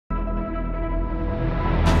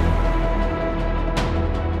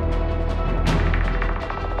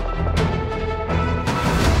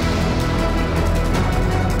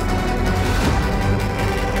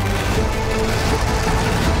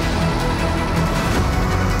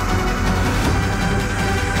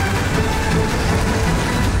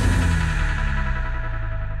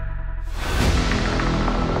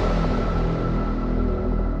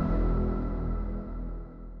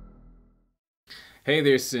Hey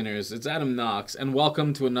there, sinners, it's Adam Knox, and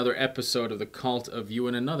welcome to another episode of The Cult of You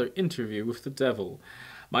and another interview with the devil.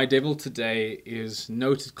 My devil today is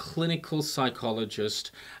noted clinical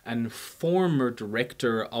psychologist and former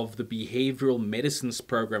director of the behavioral medicines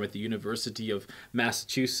program at the University of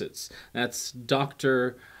Massachusetts. That's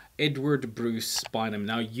Dr. Bruce Bynum.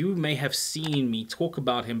 Now, you may have seen me talk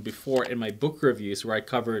about him before in my book reviews, where I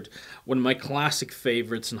covered one of my classic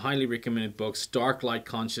favorites and highly recommended books, Dark Light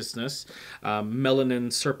Consciousness,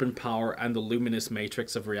 Melanin, Serpent Power, and the Luminous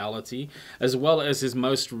Matrix of Reality, as well as his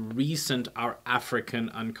most recent, Our African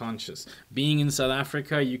Unconscious. Being in South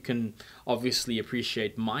Africa, you can obviously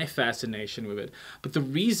appreciate my fascination with it. But the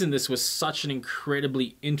reason this was such an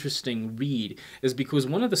incredibly interesting read is because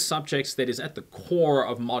one of the subjects that is at the core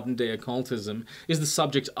of modern day occultism is the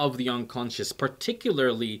subject of the unconscious,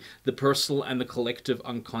 particularly the personal and the collective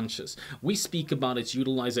unconscious. We speak about its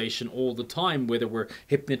utilization all the time, whether we're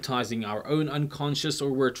hypnotizing our own unconscious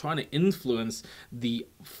or we're trying to influence the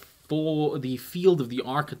field of the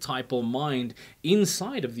archetypal mind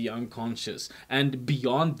inside of the unconscious and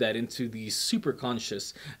beyond that into the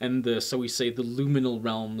superconscious and the luminal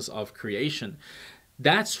realms of creation.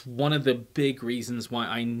 That's one of the big reasons why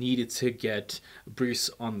I needed to get Bruce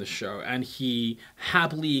on the show, and he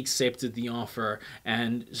happily accepted the offer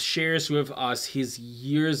and shares with us his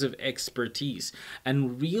years of expertise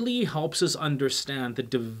and really helps us understand the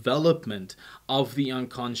development of the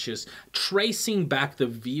unconscious, tracing back the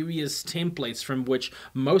various templates from which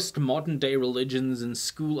most modern day religions and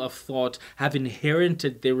school of thought have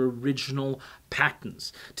inherited their original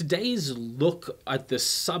patterns. Today's look at the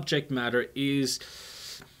subject matter is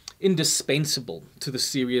indispensable to the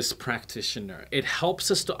serious practitioner. It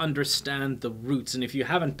helps us to understand the roots, and if you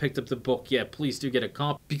haven't picked up the book yet, please do get a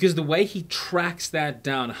copy, because the way he tracks that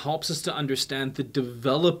down helps us to understand the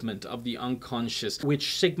development of the unconscious,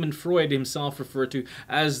 which Sigmund Freud himself referred to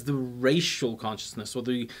as the racial consciousness, or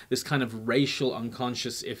this kind of racial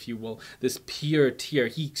unconscious, if you will, this pure tier.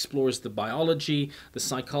 He explores the biology, the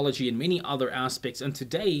psychology, and many other aspects, and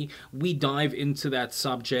today we dive into that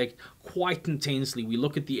subject quite intensely. We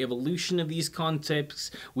look at the evolution of these concepts.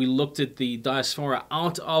 We looked at the diaspora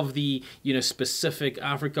out of the specific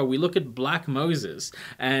Africa. We look at Black Moses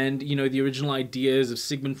and the original ideas of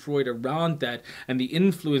Sigmund Freud around that, and the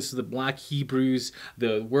influence of the Black Hebrews,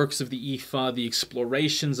 the works of the Ifa, the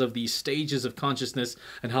explorations of these stages of consciousness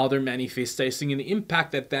and how they're manifesting, and the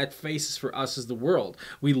impact that that faces for us as the world.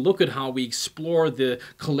 We look at how we explore the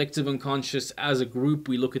collective unconscious as a group.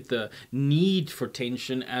 We look at the need for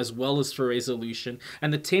tension as well as for resolution,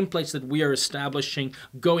 and the templates that we are establishing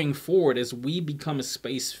going forward as we become a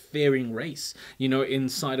space-faring race,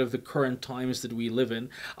 inside of the current times that we live in.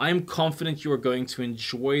 I am confident you are going to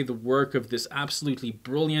enjoy the work of this absolutely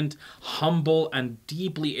brilliant, humble, and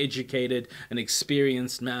deeply educated and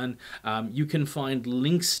experienced man. You can find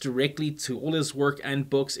links directly to all his work and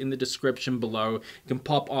books in the description below. You can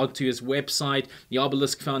pop onto his website, the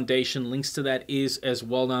Obelisk Foundation. Links to that is as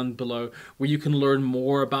well down below, where you can learn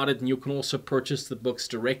more about it, and you can also purchase the books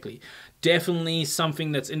directly. Definitely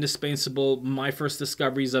something that's indispensable. My first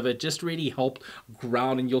discoveries of it just really helped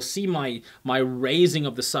ground, and you'll see my raising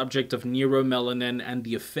of the subject of neuro-melanin and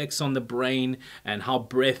the effects on the brain and how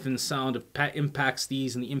breath and sound impacts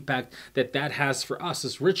these, and the impact that has for us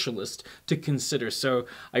as ritualists to consider. So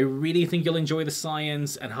I really think you'll enjoy the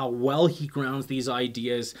science and how well he grounds these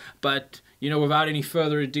ideas. But without any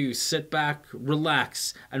further ado, sit back,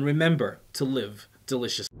 relax, and remember to live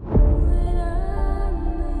delicious.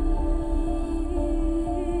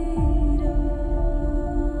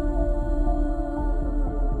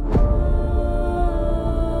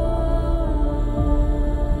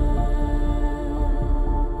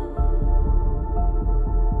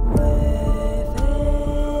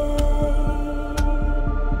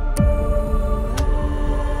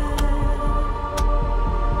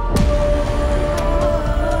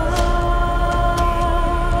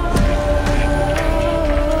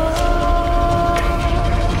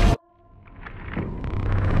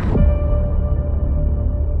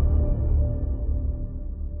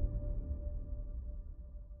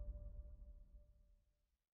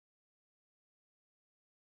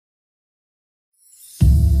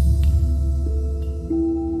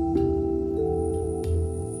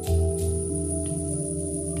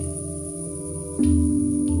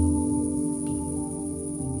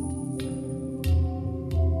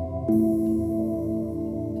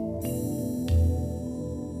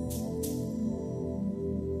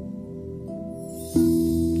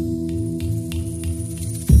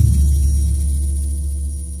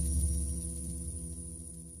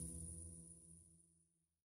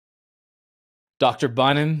 Dr.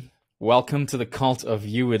 Bynum, Welcome to the Cult of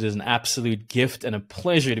You. It is an absolute gift and a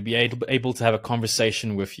pleasure to be able to have a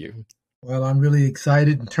conversation with you. Well, I'm really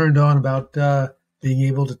excited and turned on about being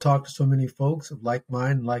able to talk to so many folks of like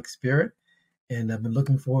mind, like spirit, and I've been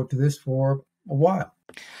looking forward to this for a while.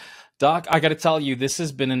 Doc, I got to tell you, this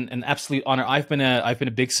has been an absolute honor. I've been a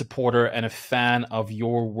big supporter and a fan of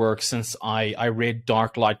your work since I read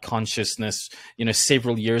Dark Light Consciousness,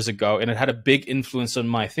 several years ago, and it had a big influence on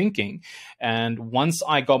my thinking. And once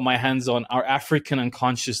I got my hands on our African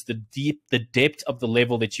unconscious, the depth of the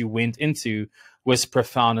level that you went into was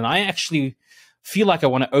profound. And I actually feel like I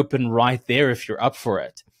want to open right there if you're up for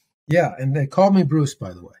it. Yeah, and they call me Bruce,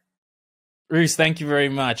 by the way. Bruce, thank you very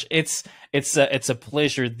much. It's a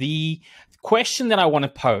pleasure. The question that I want to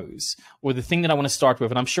pose, or the thing that I want to start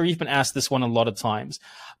with, and I'm sure you've been asked this one a lot of times,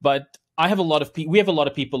 but we have a lot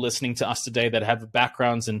of people listening to us today that have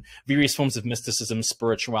backgrounds in various forms of mysticism,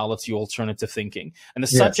 spirituality, alternative thinking, and the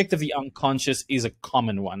subject of the unconscious is a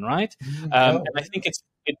common one, right? And I think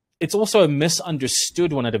it's also a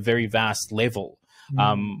misunderstood one at a very vast level.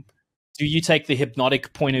 Do you take the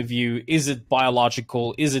hypnotic point of view? Is it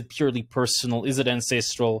biological? Is it purely personal? Is it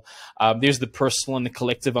ancestral? There's the personal and the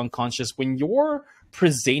collective unconscious. When you're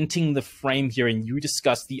presenting the frame here and you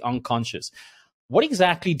discuss the unconscious, what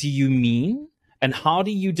exactly do you mean? And how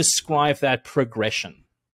do you describe that progression?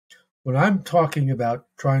 When I'm talking about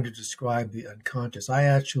trying to describe the unconscious, I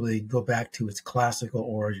actually go back to its classical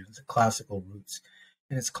origins, classical roots.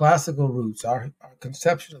 And its classical roots, our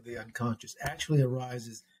conception of the unconscious actually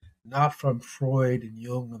arises not from Freud and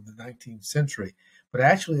Jung of the 19th century, but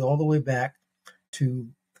actually all the way back to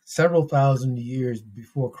several thousand years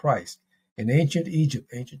before Christ. In ancient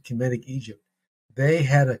Egypt, ancient Kemetic Egypt, they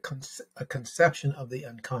had a conception of the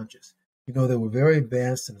unconscious. They were very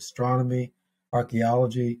advanced in astronomy,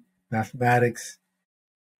 archaeology, mathematics,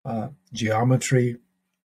 geometry,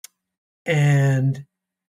 and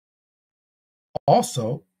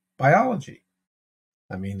also biology.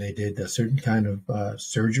 They did a certain kind of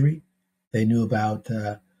surgery. They knew about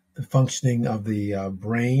the functioning of the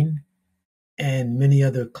brain and many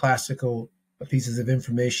other classical pieces of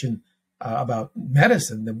information about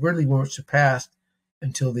medicine that really weren't surpassed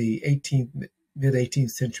until the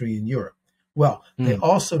mid-18th century in Europe. Well, they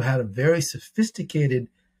also had a very sophisticated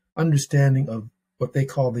understanding of what they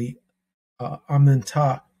call the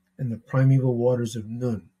Amenta in the primeval waters of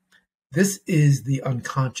Nun. This is the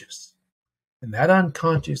unconscious. And that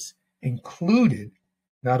unconscious included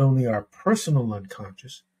not only our personal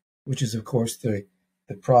unconscious, which is, of course, the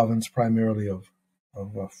province primarily of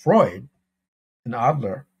Freud and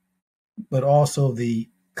Adler, but also the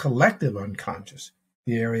collective unconscious,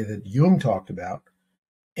 the area that Jung talked about,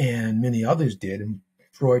 and many others did, and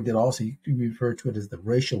Freud did also. He referred to it as the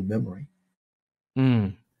racial memory.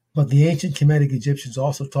 But the ancient Kemetic Egyptians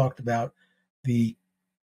also talked about the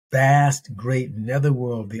vast, great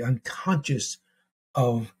netherworld, the unconscious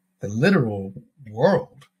of the literal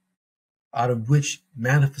world, out of which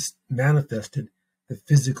manifested the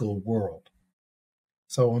physical world.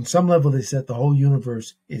 So on some level, they said the whole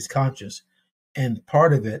universe is conscious, and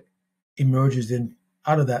part of it emerges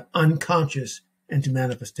out of that unconscious into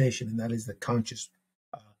manifestation, and that is the conscious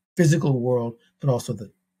physical world, but also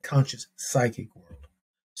the conscious psychic world.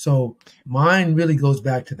 So mine really goes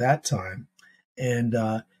back to that time, and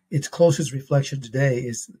its closest reflection today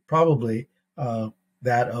is probably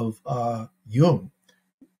that of Jung,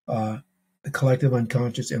 the collective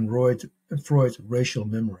unconscious, and Freud's racial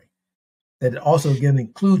memory. That also, again,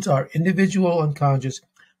 includes our individual unconscious,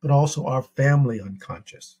 but also our family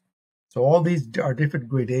unconscious. So all these are different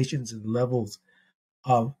gradations and levels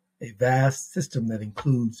of a vast system that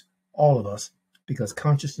includes all of us, because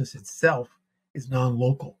consciousness itself is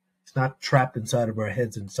non-local. It's not trapped inside of our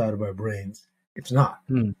heads, inside of our brains. It's not.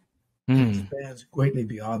 It expands greatly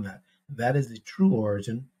beyond that. That is the true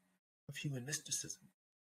origin of human mysticism.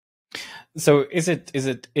 So is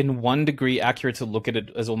it in one degree accurate to look at it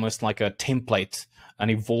as almost like a template, an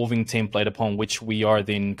evolving template upon which we are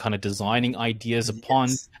then kind of designing ideas upon,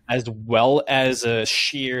 as well as a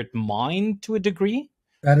shared mind to a degree?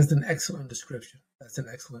 That is an excellent description. That's an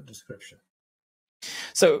excellent description.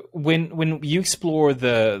 So when you explore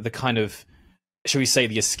the kind of, shall we say,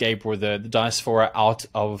 the escape or the diaspora out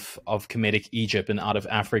of Kemetic Egypt and out of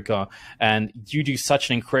Africa, and you do such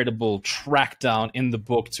an incredible track down in the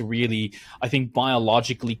book to really, I think,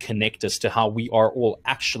 biologically connect us to how we are all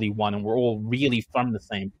actually one and we're all really from the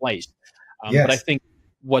same place. But I think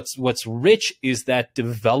what's rich is that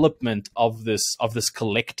development of this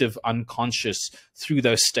collective unconscious through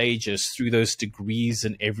those stages, through those degrees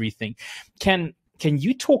and everything. Can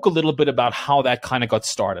you talk a little bit about how that kind of got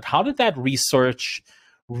started? How did that research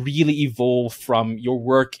really evolved from your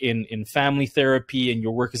work in family therapy and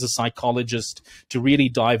your work as a psychologist to really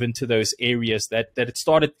dive into those areas that it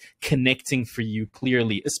started connecting for you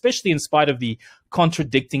clearly, especially in spite of the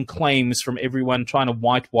contradicting claims from everyone trying to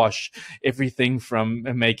whitewash everything from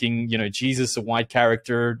making, Jesus a white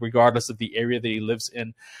character, regardless of the area that he lives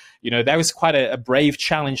in. That was quite a brave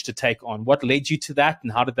challenge to take on. What led you to that,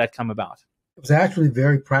 and how did that come about? It was actually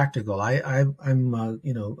very practical. I'm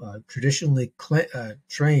traditionally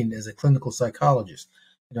trained as a clinical psychologist.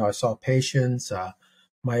 I saw patients.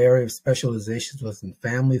 My area of specializations was in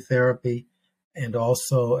family therapy and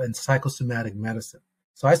also in psychosomatic medicine.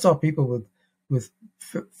 So I saw people with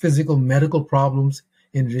physical medical problems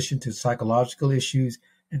in addition to psychological issues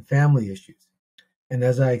and family issues. And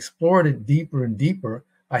as I explored it deeper and deeper,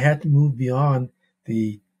 I had to move beyond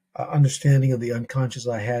the understanding of the unconscious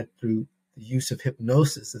I had through the use of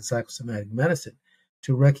hypnosis and psychosomatic medicine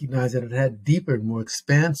to recognize that it had deeper and more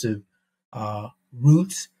expansive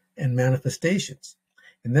roots and manifestations.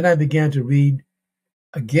 And then I began to read,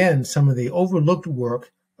 again, some of the overlooked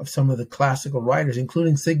work of some of the classical writers,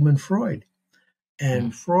 including Sigmund Freud.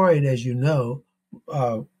 And Freud, as you know,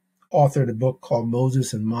 authored a book called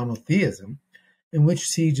Moses and Monotheism, in which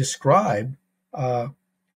he described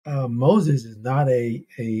Moses is not a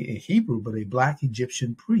Hebrew, but a Black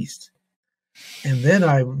Egyptian priest. And then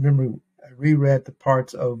I remember I reread the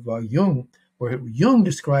parts of Jung, where Jung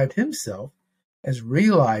described himself as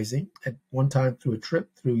realizing at one time through a trip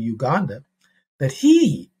through Uganda that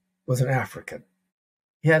he was an African.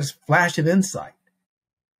 He had this flash of insight.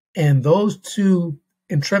 And those two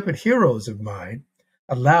intrepid heroes of mine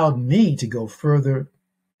allowed me to go further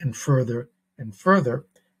and further and further.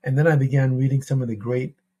 And then I began reading some of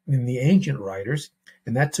the ancient writers,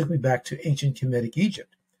 and that took me back to ancient Kemetic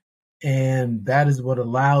Egypt. And that is what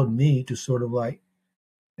allowed me to sort of like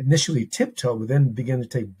initially tiptoe, but then begin to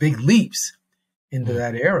take big leaps into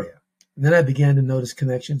that area. And then I began to notice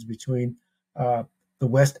connections between the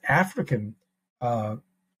West African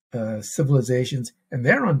civilizations and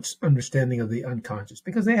their understanding of the unconscious,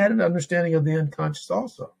 because they had an understanding of the unconscious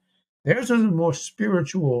also. Theirs was a more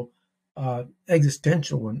spiritual,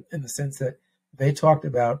 existential one, in the sense that they talked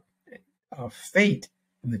about fate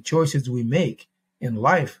and the choices we make in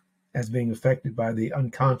life as being affected by the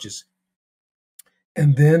unconscious.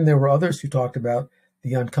 And then there were others who talked about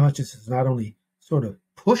the unconscious as not only sort of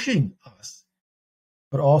pushing us,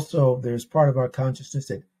 but also there's part of our consciousness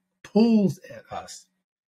that pulls at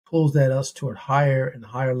us toward higher and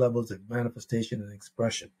higher levels of manifestation and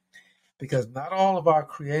expression. Because not all of our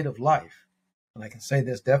creative life, and I can say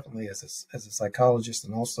this definitely as a psychologist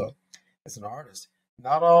and also as an artist,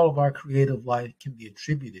 not all of our creative life can be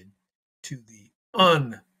attributed to the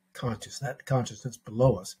unconscious, that consciousness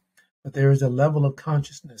below us. But there is a level of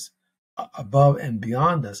consciousness above and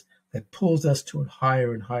beyond us that pulls us toward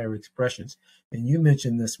higher and higher expressions. And you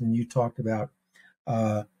mentioned this when you talked about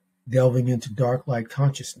delving into dark light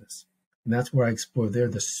consciousness. And that's where I explore there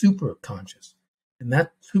the superconscious. And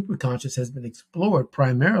that superconscious has been explored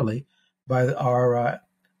primarily by our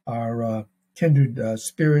kindred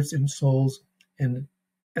spirits and souls in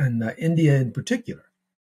India in particular.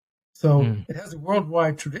 So it has a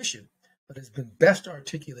worldwide tradition, but it's been best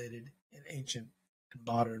articulated in ancient and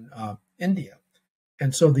modern India.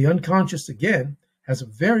 And so the unconscious, again, has a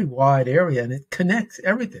very wide area, and it connects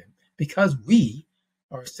everything because we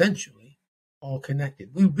are essentially all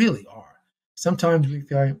connected. We really are. Sometimes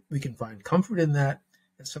we can find comfort in that,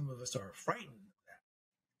 and some of us are frightened of that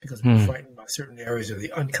because we're frightened by certain areas of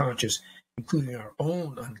the unconscious, including our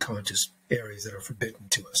own unconscious areas that are forbidden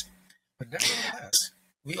to us. But nevertheless,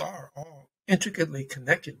 we are all intricately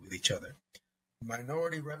connected with each other. The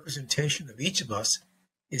minority representation of each of us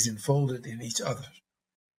is enfolded in each other.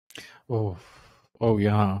 Oh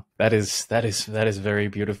yeah, that is very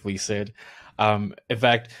beautifully said. In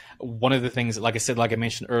fact, one of the things, like I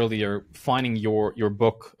mentioned earlier, finding your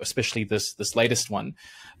book, especially this latest one,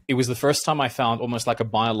 it was the first time I found almost like a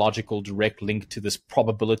biological direct link to this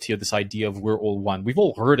probability of this idea of we're all one. We've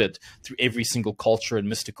all heard it through every single culture and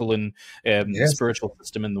mystical and spiritual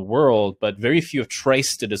system in the world, but very few have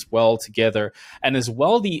traced it as well together. And as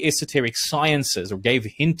well, the esoteric sciences, or gave a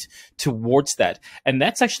hint towards that. And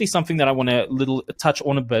that's actually something that I want to touch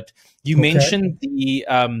on a bit. You mentioned the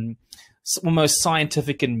almost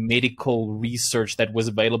scientific and medical research that was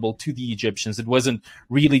available to the Egyptians. It wasn't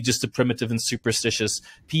really just a primitive and superstitious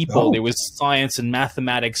people. There was science and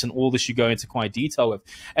mathematics and all this you go into quite detail with.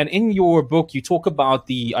 And in your book, you talk about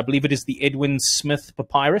I believe it is the Edwin Smith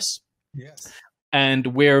papyrus. Yes.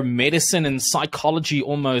 And where medicine and psychology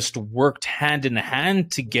almost worked hand in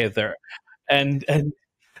hand together. And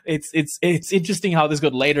It's interesting how this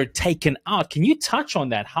got later taken out. Can you touch on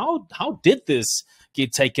that? How did this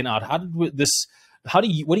get taken out? What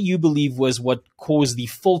do you believe was what caused the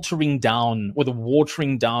filtering down or the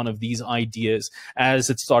watering down of these ideas as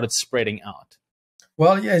it started spreading out?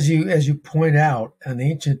 Well, as you point out, in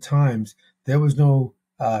ancient times, there was no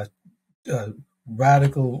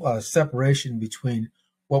radical separation between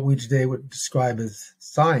what we today would describe as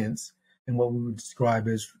science and what we would describe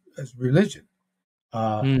as religion.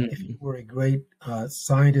 If you were a great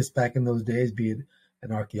scientist back in those days, be it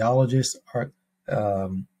an archaeologist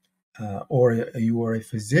or you were a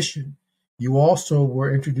physician, you also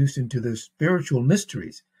were introduced into the spiritual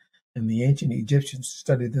mysteries. And the ancient Egyptians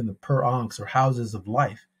studied in the per-ankhs, or houses of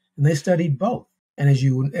life, and they studied both. And as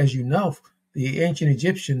you know, the ancient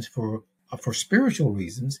Egyptians, for spiritual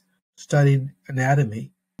reasons, studied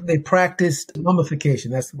anatomy. They practiced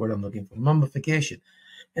mummification. That's the word I'm looking for, mummification.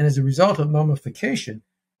 And as a result of mummification,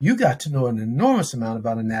 you got to know an enormous amount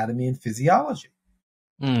about anatomy and physiology.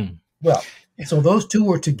 Well, so those two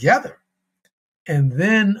were together. And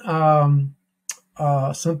then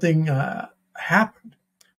something happened.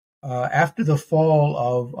 After the fall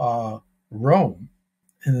of Rome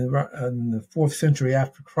in the 4th century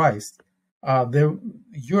after Christ,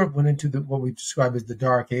 Europe went into what we describe as the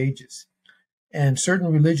Dark Ages. And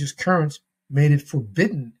certain religious currents made it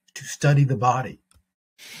forbidden to study the body.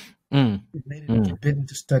 It made it forbidden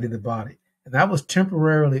to study the body. And that was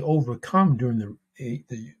temporarily overcome during the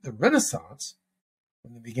Renaissance,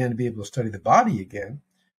 when they began to be able to study the body again.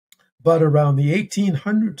 But around the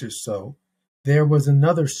 1800s or so, there was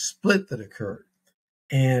another split that occurred.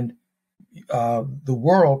 And the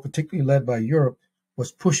world, particularly led by Europe,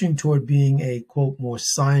 was pushing toward being a, quote, more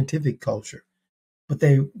scientific culture. But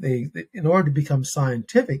they in order to become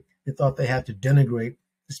scientific, they thought they had to denigrate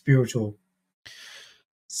the spiritual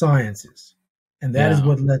sciences. And that is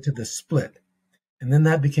what led to the split. And then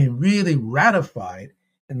that became really ratified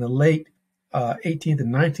in the late 18th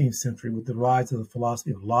and 19th century with the rise of the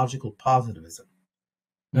philosophy of logical positivism.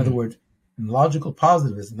 In other words, in logical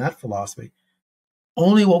positivism, that philosophy,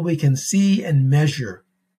 only what we can see and measure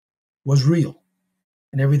was real.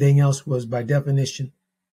 And everything else was, by definition,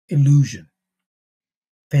 illusion,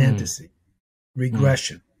 fantasy,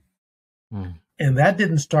 regression. And that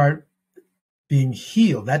didn't start being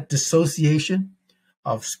healed. That dissociation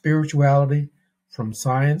of spirituality from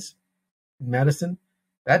science, medicine,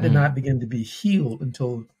 that did not begin to be healed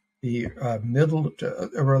until the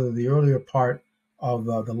the earlier part of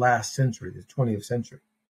the last century, the 20th century,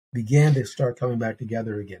 began to start coming back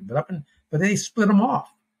together again. But they split them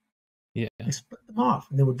off. Yeah, they split them off,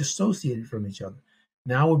 and they were dissociated from each other.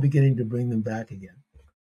 Now we're beginning to bring them back again.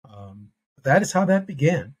 That is how that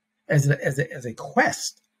began, as a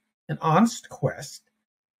quest, an honest quest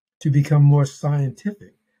to become more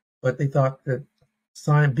scientific. But they thought that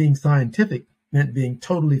being scientific meant being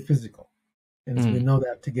totally physical. And as we know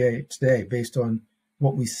that today, based on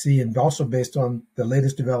what we see, and also based on the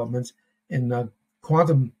latest developments in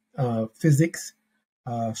quantum physics,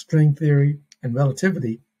 string theory, and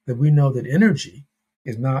relativity, that we know that energy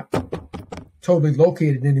is not totally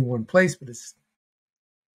located in any one place, but it's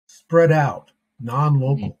spread out,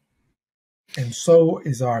 non-local. And so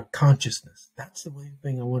is our consciousness. That's the main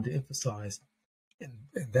thing I want to emphasize in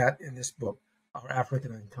this book, our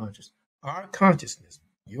African unconscious. Our consciousness,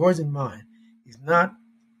 yours and mine, is not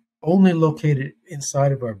only located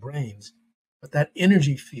inside of our brains, but that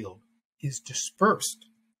energy field is dispersed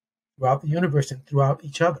throughout the universe and throughout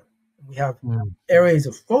each other. We have areas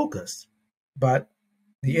of focus, but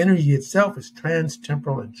the energy itself is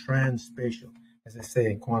trans-temporal and trans-spatial, as they say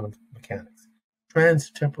in quantum mechanics.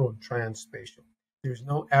 Trans-temporal and trans-spatial. There's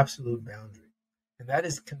no absolute boundary. And that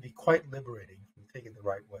can be quite liberating if we take it the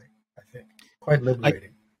right way, I think. Quite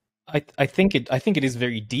liberating. I think it is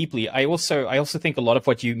very deeply. I also think a lot of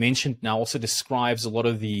what you mentioned now also describes a lot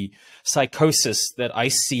of the psychosis that I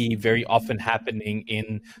see very often happening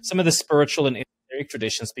in some of the spiritual and esoteric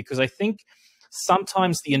traditions, because I think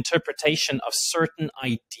sometimes the interpretation of certain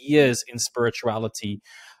ideas in spirituality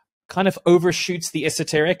kind of overshoots the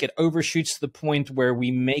esoteric. It overshoots the point where we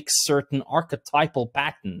make certain archetypal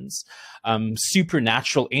patterns,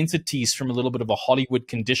 supernatural entities from a little bit of a Hollywood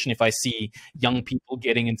condition. If I see young people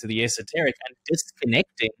getting into the esoteric and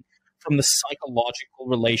disconnecting from the psychological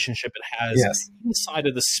relationship it has inside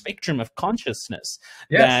of the spectrum of consciousness,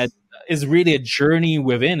 that is really a journey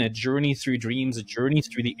within, a journey through dreams, a journey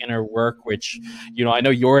through the inner work, which, you know, I know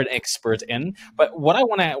you're an expert in. But what I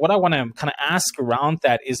want to kind of ask around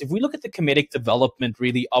that is, if we look at the kemetic development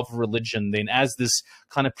really of religion, then as this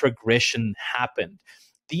kind of progression happened,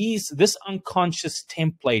 this unconscious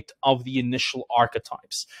template of the initial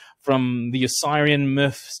archetypes, from the Osirian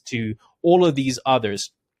myths to all of these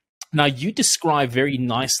others. Now, you describe very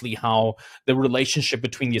nicely how the relationship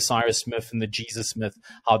between the Osiris myth and the Jesus myth,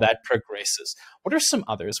 how that progresses. What are some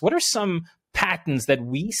others? What are some patterns that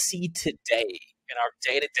we see today in our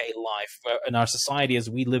day-to-day life, in our society as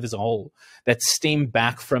we live as a whole, that stem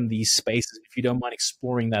back from these spaces? If you don't mind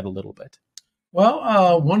exploring that a little bit.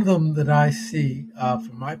 Well, one of them that I see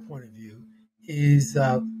from my point of view is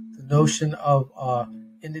the notion of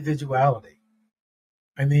individuality.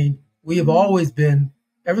 I mean,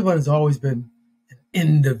 everyone has always been an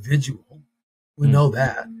individual. We know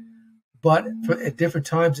that. But at different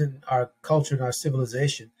times in our culture and our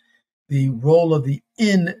civilization, the role of the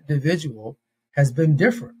individual has been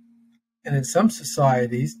different. And in some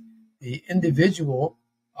societies, the individual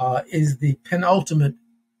is the penultimate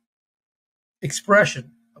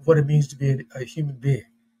expression of what it means to be a human being.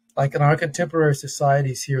 Like in our contemporary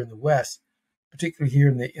societies here in the West, particularly here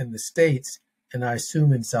in the States, and I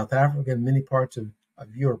assume in South Africa and many parts of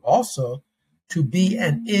Europe also, to be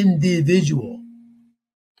an individual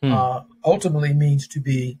ultimately means to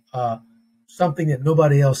be something that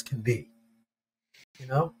nobody else can be. You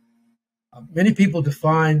know, many people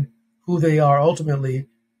define who they are ultimately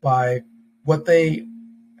by what they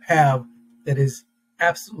have that is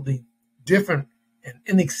absolutely different and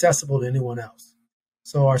inaccessible to anyone else.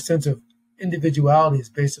 So our sense of individuality is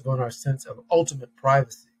based upon our sense of ultimate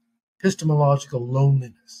privacy, epistemological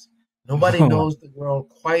loneliness. Nobody knows the world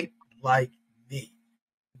quite like me.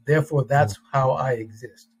 Therefore, that's how I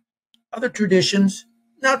exist. Other traditions,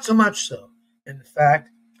 not so much so. In fact,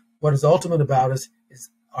 what is ultimate about us is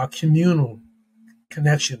our communal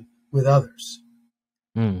connection with others.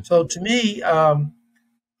 So to me,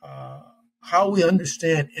 how we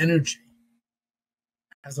understand energy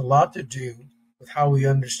has a lot to do with how we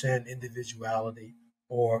understand individuality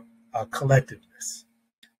or collectiveness.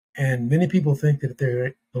 And many people think that if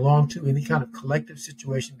they belong to any kind of collective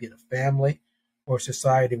situation, be it a family or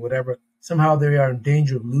society, whatever, somehow they are in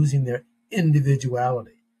danger of losing their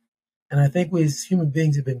individuality. And I think we as human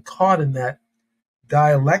beings have been caught in that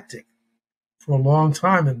dialectic for a long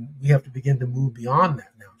time, and we have to begin to move beyond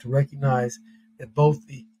that now to recognize that both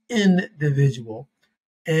the individual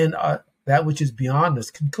and that which is beyond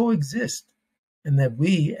us can coexist, and that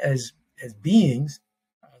we as beings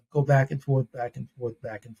go back and forth, back and forth,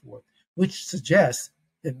 back and forth, which suggests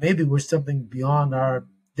that maybe we're something beyond our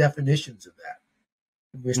definitions of that.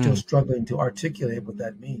 And we're still struggling to articulate what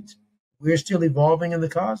that means. We're still evolving in the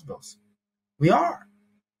cosmos. We are.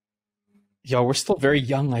 Yeah, we're still very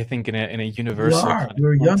young, I think, in a universal.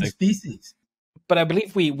 We're a young species. But I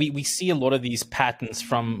believe we see a lot of these patterns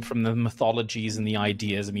from the mythologies and the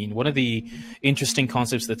ideas. I mean, one of the interesting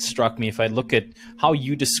concepts that struck me, if I look at how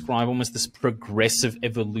you describe almost this progressive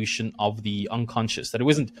evolution of the unconscious, that it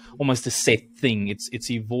wasn't almost a set thing.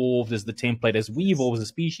 It's evolved as the template, as we evolve as a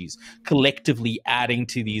species, collectively adding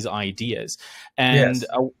to these ideas. And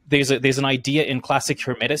there's an idea in classic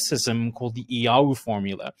Hermeticism called the Iau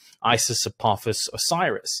formula, Isis, Apophis,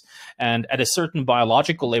 Osiris. And at a certain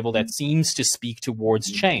biological level, that seems to speak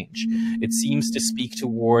towards change. It seems to speak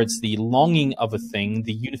towards the longing of a thing,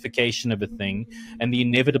 the unification of a thing, and the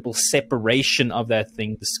inevitable separation of that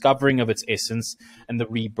thing, discovering of its essence, and the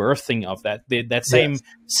rebirthing of that. That same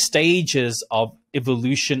stages of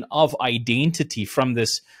evolution of identity from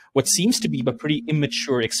this, what seems to be a pretty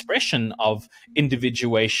immature expression of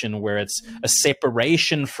individuation, where it's a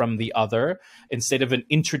separation from the other instead of an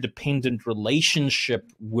interdependent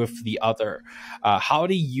relationship with the other. How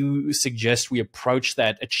do you suggest we approach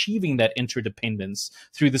that, achieving that interdependence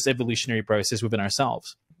through this evolutionary process within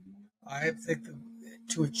ourselves? I think that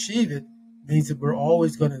to achieve it means that we're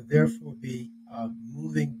always going to therefore be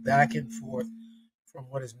moving back and forth from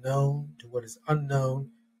what is known to what is unknown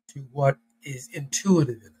to what is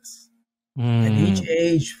intuitive in us. And each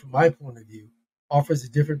age, from my point of view, offers a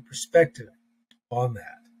different perspective on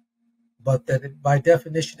that. But that by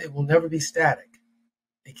definition, it will never be static.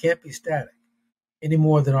 It can't be static any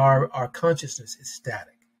more than our consciousness is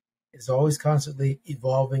static. It's always constantly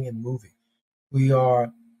evolving and moving. We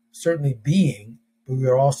are certainly being, but we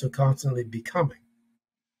are also constantly becoming.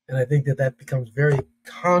 And I think that becomes very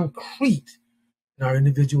concrete in our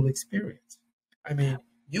individual experience. I mean,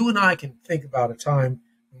 you and I can think about a time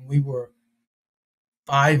when we were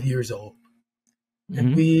 5 years old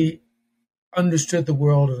and we understood the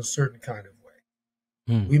world in a certain kind of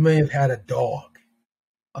way. We may have had a dog,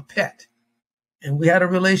 a pet, and we had a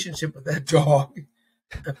relationship with that dog,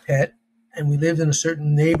 a pet, and we lived in a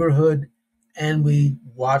certain neighborhood and we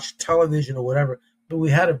watched television or whatever, but we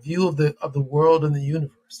had a view of the world and the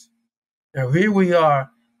universe. Now, here we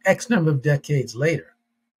are, X number of decades later.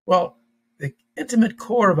 Well, the intimate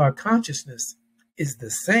core of our consciousness is the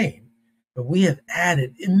same, but we have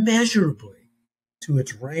added immeasurably to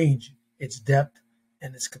its range, its depth,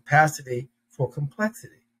 and its capacity for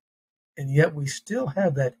complexity. And yet we still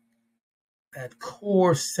have that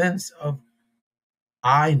core sense of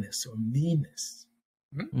I-ness or me-ness.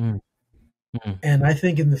 Mm. Mm. And I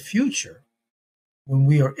think in the future, when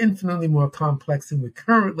we are infinitely more complex than we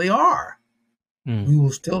currently are, we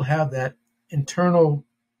will still have that internal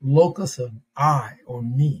locus of I or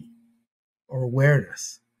me or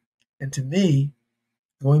awareness. And to me,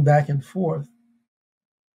 going back and forth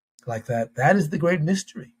like that, that is the great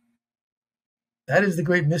mystery. That is the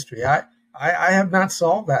great mystery. I have not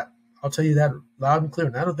solved that. I'll tell you that loud and clear.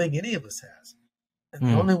 And I don't think any of us has. And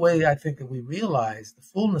the only way I think that we realize the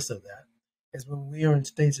fullness of that is when we are in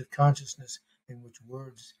states of consciousness in which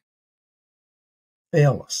words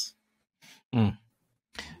fail us. Mm.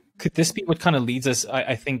 Could this be what kind of leads us,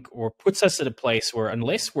 I think, or puts us at a place where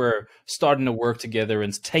unless we're starting to work together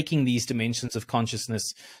and taking these dimensions of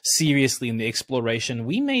consciousness seriously in the exploration,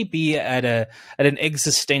 we may be at an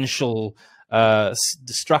existential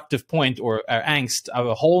destructive point or angst,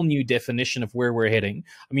 a whole new definition of where we're heading.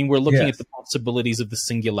 I mean, we're looking at the possibilities of the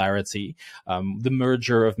singularity, the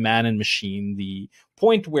merger of man and machine, the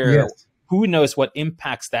point where who knows what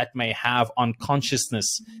impacts that may have on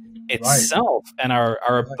consciousness itself and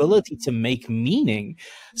our ability to make meaning.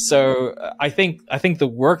 So I think the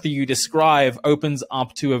work that you describe opens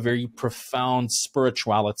up to a very profound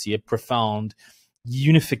spirituality, a profound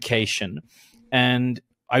unification. And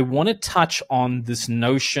I want to touch on this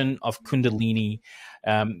notion of kundalini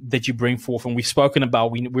that you bring forth, and we've spoken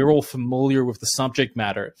about. We're all familiar with the subject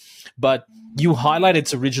matter, but you highlight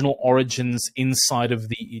its original origins inside of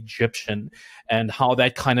the Egyptian and how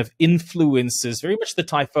that kind of influences very much the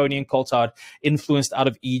Typhonian cult art influenced out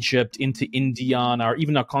of Egypt into India, and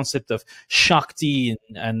even our concept of Shakti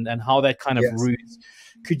and how that kind of roots.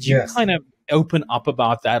 Could you kind of open up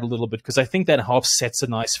about that a little bit? Because I think that helps sets a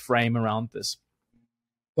nice frame around this.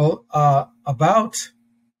 Well,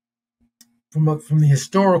 from the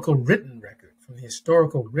historical written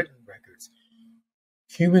records,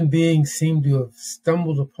 human beings seem to have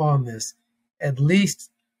stumbled upon this at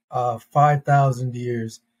least 5,000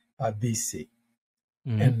 years BC.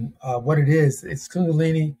 And what it is, it's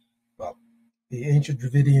kundalini. Well, the ancient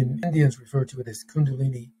Dravidian Indians refer to it as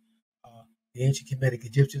kundalini. The ancient Kemetic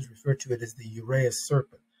Egyptians refer to it as the Uraeus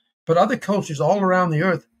serpent. But other cultures all around the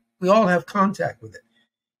earth, we all have contact with it.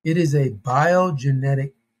 It is a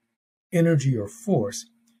biogenetic energy or force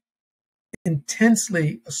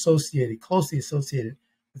intensely associated, closely associated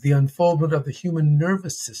with the unfoldment of the human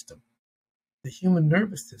nervous system. The human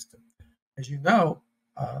nervous system. As you know,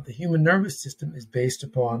 the human nervous system is based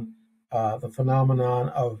upon the phenomenon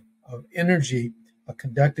of energy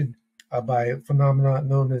conducted by a phenomenon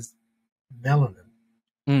known as melanin.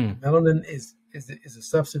 Melanin is a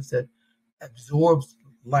substance that absorbs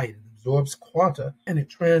light, it absorbs quanta, and it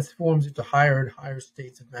transforms into higher and higher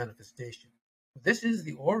states of manifestation. This is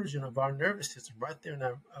the origin of our nervous system right there in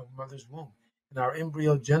our mother's womb, in our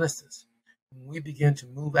embryogenesis. When we begin to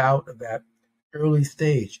move out of that early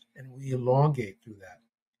stage and we elongate through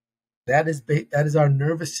that is our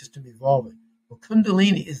nervous system evolving. Well,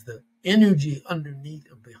 kundalini is the energy underneath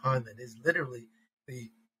and behind that. It is literally the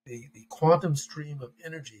quantum stream of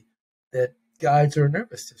energy that guides our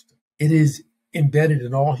nervous system. It is embedded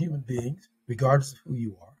in all human beings, regardless of who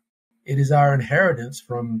you are. It is our inheritance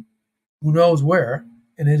from who knows where,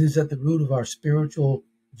 and it is at the root of our spiritual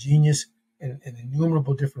genius in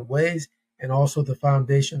innumerable different ways, and also the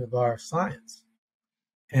foundation of our science.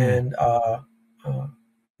 And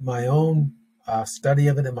my own study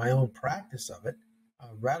of it and my own practice of it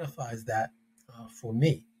ratifies that for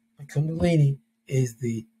me. Kundalini is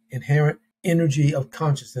the inherent energy of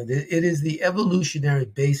consciousness. It is the evolutionary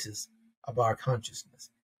basis of our consciousness,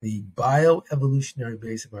 the bioevolutionary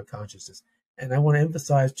base of our consciousness. And I want to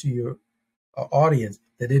emphasize to your audience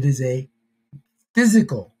that it is a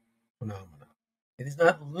physical phenomenon. It is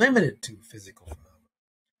not limited to physical phenomena,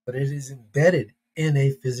 but it is embedded in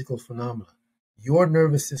a physical phenomenon. Your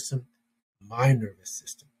nervous system, my nervous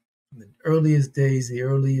system. From the earliest days, the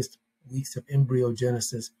earliest weeks of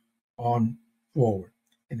embryogenesis on forward,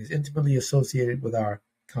 and is intimately associated with our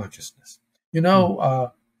consciousness. You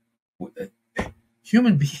know,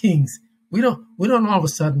 human beings, we don't all of a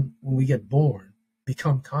sudden when we get born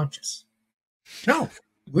become conscious. No,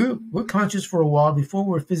 we're conscious for a while before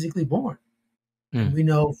we're physically born. And we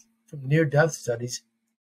know from near-death studies,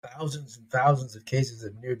 thousands and thousands of cases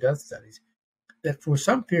of near-death studies, that for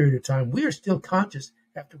some period of time we are still conscious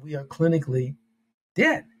after we are clinically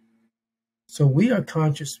dead. So we are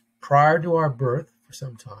conscious prior to our birth for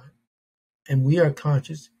some time, and we are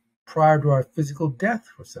conscious prior to our physical death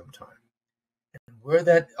for some time. And where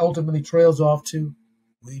that ultimately trails off to,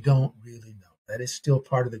 we don't really know. That is still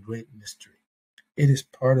part of the great mystery. It is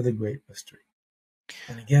part of the great mystery.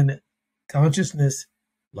 And again, consciousness,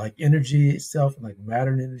 like energy itself, like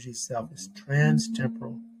matter and energy itself, is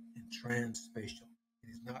trans-temporal and trans-spatial.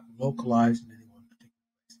 It is not localized in any one particular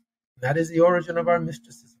place. And that is the origin of our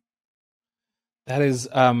mysticism. That is,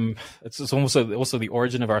 it's also the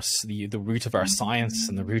origin of the root of our science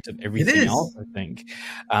and the root of everything else, I think.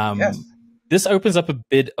 Yes. This opens up a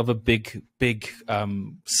bit of a big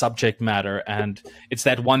subject matter, and it's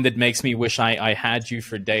that one that makes me wish I had you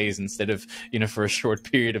for days instead of, for a short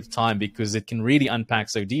period of time, because it can really unpack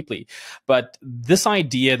so deeply. But this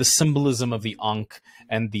idea, the symbolism of the Ankh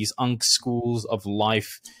and these Ankh schools of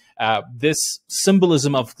life, this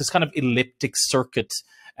symbolism of this kind of elliptic circuit,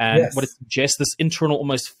 and what it suggests, this internal,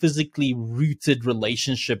 almost physically rooted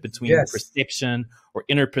relationship between perception or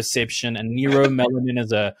inner perception and neuro-melanin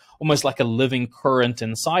as almost like a living current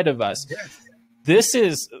inside of us. This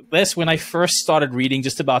when I first started reading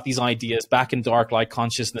just about these ideas back in Dark Light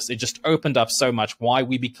Consciousness, it just opened up so much why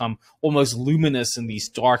we become almost luminous in these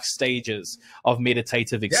dark stages of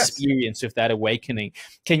meditative experience with that awakening.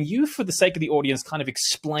 Can you, for the sake of the audience, kind of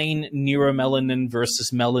explain neuro-melanin versus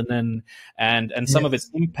melanin and some of its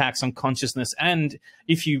impacts on consciousness, and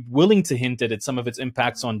if you're willing to hint at it, some of its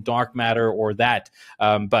impacts on dark matter or that,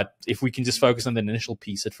 but if we can just focus on the initial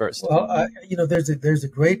piece at first. Well, there's a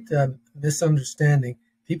great misunderstanding.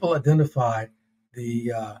 People identify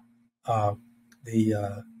the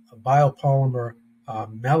biopolymer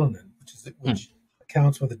melanin, which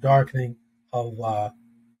accounts for the darkening of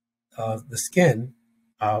the skin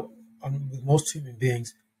with most human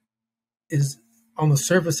beings, is on the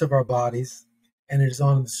surface of our bodies, and it is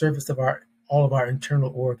on the surface of all of our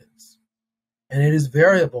internal organs, and it is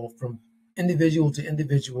variable from individual to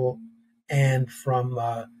individual and from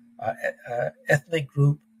ethnic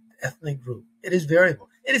group to ethnic group. It is variable.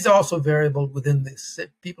 It is also variable within the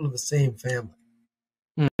people of the same family.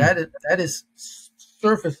 That is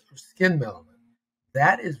surface or skin melanin.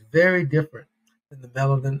 That is very different than the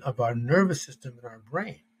melanin of our nervous system and our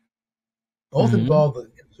brain. Both involve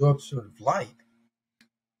the absorption of light,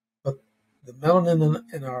 but the melanin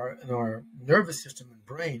in our nervous system and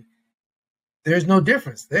brain, there's no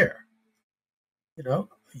difference there.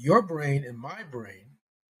 Your brain and my brain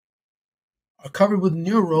are covered with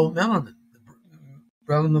neuro-melanin,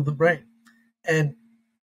 the melanin of the brain. And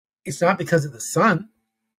it's not because of the sun.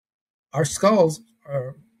 Our skulls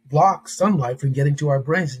block sunlight from getting to our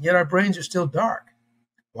brains, and yet our brains are still dark.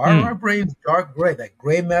 Why are our brains dark gray? That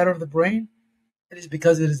gray matter of the brain? It is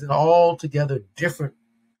because it is an altogether different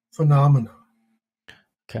phenomenon.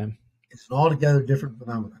 Okay. It's an altogether different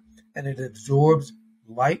phenomenon. And it absorbs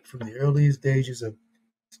light from the earliest stages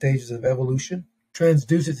of evolution,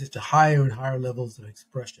 transduces it to higher and higher levels of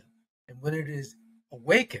expression. And when it is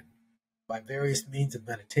awakened by various means of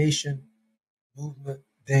meditation, movement,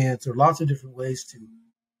 dance, or lots of different ways to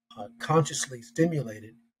consciously stimulate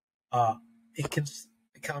it, it can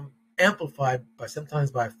become amplified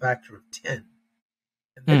sometimes by a factor of 10.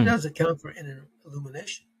 And that does account for inner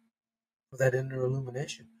illumination, for that inner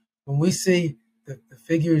illumination. When we see the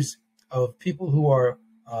figures of people who are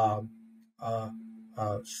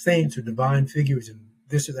saints or divine figures in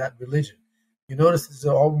this or that religion, you notice there's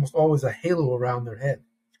almost always a halo around their head.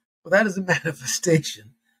 Well, that is a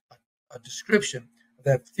manifestation, a description of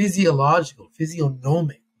that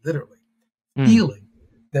physiognomic, literally, feeling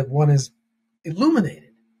that one is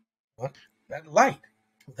illuminated. That light,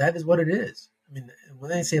 well, that is what it is. I mean, when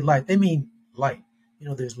they say light, they mean light.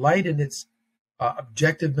 There's light in its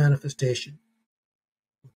objective manifestation,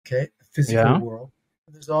 okay, the physical world.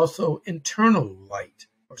 And there's also internal light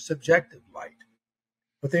or subjective light.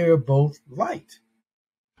 But they are both light.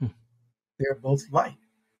 They are both light.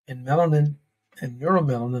 And melanin and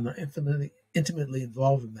neuromelanin are intimately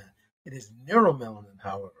involved in that. It is neuromelanin,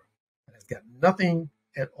 however, that has got nothing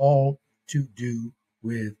at all to do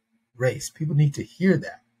with race. People need to hear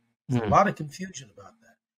that. There's a lot of confusion about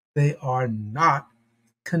that. They are not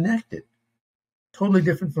connected. Totally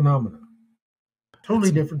different phenomena.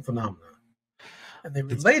 Totally different phenomena. And they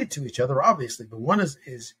related to each other, obviously, but one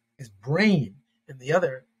is brain and the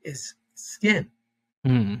other is skin.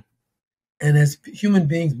 And as human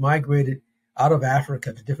beings migrated out of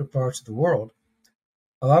Africa to different parts of the world,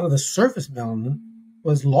 a lot of the surface melanin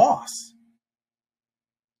was lost.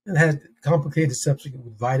 It had complicated subsequent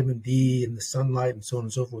with vitamin D and the sunlight and so on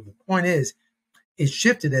and so forth. The point is, it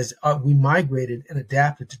shifted as we migrated and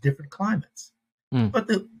adapted to different climates. Mm. But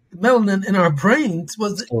the melanin in our brains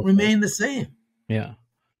Still remained the same. Yeah.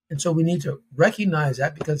 And so we need to recognize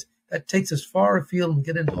that, because that takes us far afield and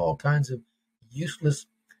get into all kinds of useless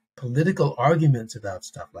political arguments about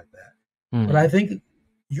stuff like that. Mm. But I think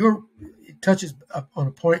it touches up on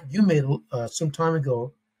a point you made some time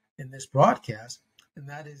ago in this broadcast, and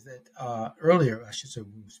that is that earlier, I should say,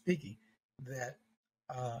 we were speaking, that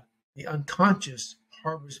the unconscious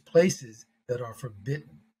harbors places that are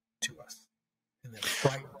forbidden to us and that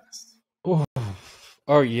frighten us.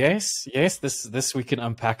 Oh yes. This we can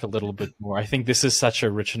unpack a little bit more. I think this is such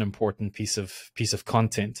a rich and important piece of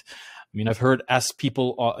content. I mean, I've heard as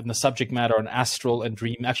people in the subject matter on astral and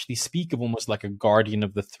dream actually speak of almost like a guardian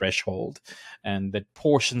of the threshold, and that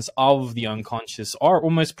portions of the unconscious are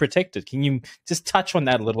almost protected. Can you just touch on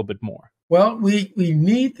that a little bit more? Well, we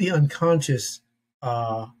need the unconscious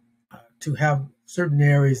to have certain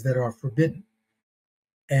areas that are forbidden,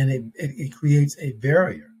 and it creates a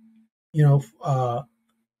barrier. In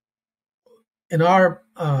our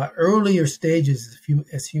earlier stages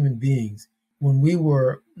as human beings, when we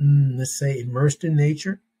were, let's say, immersed in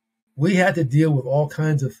nature, we had to deal with all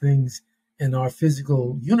kinds of things in our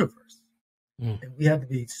physical universe. And we had to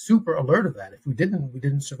be super alert of that. If we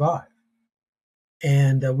didn't survive.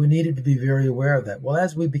 And we needed to be very aware of that. Well,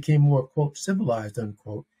 as we became more, quote, civilized,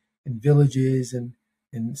 unquote, in villages and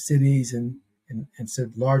in cities and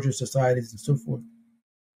larger societies and so forth,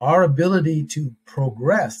 our ability to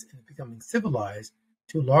progress in becoming civilized,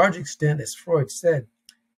 to a large extent, as Freud said,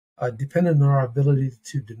 depended on our ability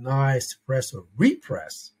to deny, suppress, or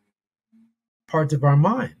repress parts of our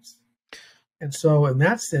minds. And so in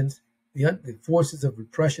that sense, the forces of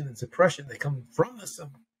repression and suppression that come from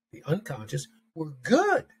the unconscious were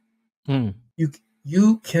good.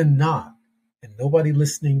 You cannot, and nobody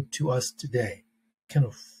listening to us today can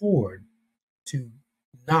afford to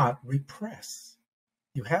not repress.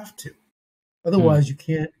 You have to. Otherwise, you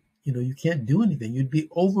can't do anything. You'd be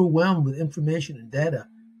overwhelmed with information and data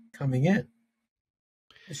coming in.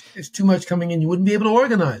 It's too much coming in. You wouldn't be able to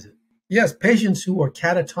organize it. Yes, patients who are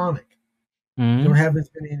catatonic, we don't have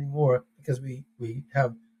this many anymore because we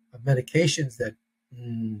have medications that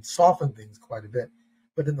soften things quite a bit.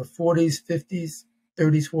 But in the 40s, 50s,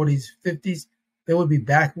 30s, 40s, 50s, there would be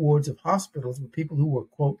back wards of hospitals with people who were,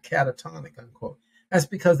 quote, catatonic, unquote. That's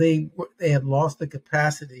because they had lost the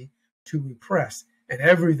capacity to repress, and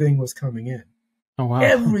everything was coming in. Oh, wow.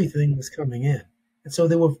 Everything was coming in. And so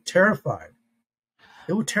they were terrified.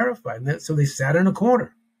 And so they sat in a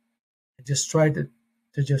corner and just tried to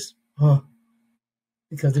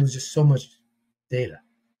because there was just so much data.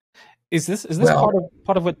 Is this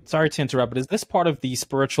part of what, sorry to interrupt, but is this part of the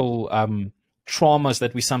spiritual traumas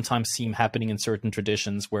that we sometimes see happening in certain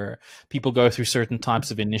traditions where people go through certain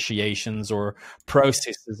types of initiations or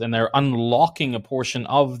processes and they're unlocking a portion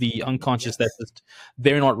of the unconscious that just,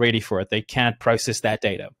 they're not ready for it. They can't process that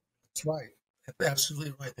data. That's right. That's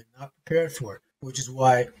absolutely right. They're not prepared for it, which is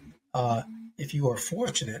why if you are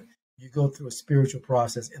fortunate, you go through a spiritual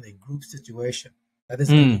process in a group situation. That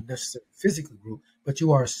isn't necessarily a physical group, but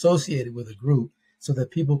you are associated with a group so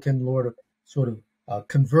that people can sort of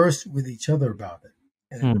converse with each other about it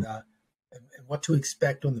and what to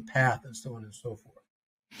expect on the path and so on and so forth.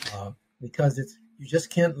 Because you just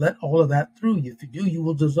can't let all of that through. If you do, you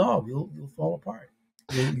will dissolve. You'll fall apart.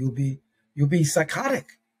 You'll be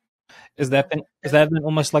psychotic. Is that then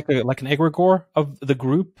almost like an egregore of the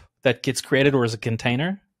group that gets created, or as a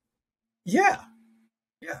container? Yeah,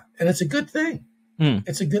 and it's a good thing.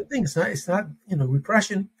 It's a good thing. It's not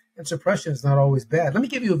repression and suppression is not always bad. Let me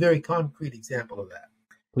give you a very concrete example of that.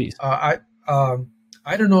 Please. I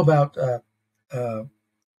don't know about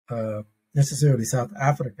necessarily South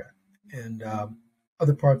Africa and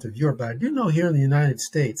other parts of Europe, but I do know here in the United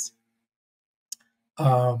States,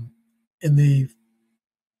 in the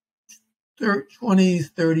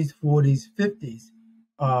 20s, 30s, 40s,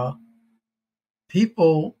 50s,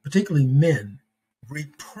 people, particularly men,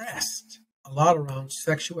 repressed a lot around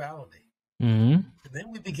sexuality. And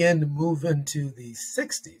then we began to move into the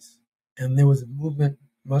 60s, and there was a movement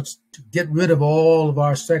much to get rid of all of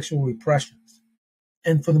our sexual repressions.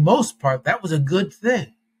 And for the most part, that was a good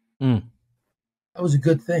thing. That was a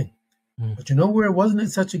good thing. But you know where it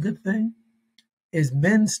wasn't such a good thing? Is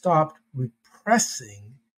men stopped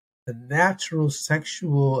repressing the natural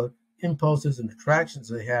sexual impulses and attractions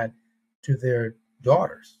they had to their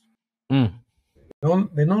daughters. They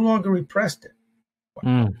no longer repressed it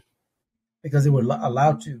because they were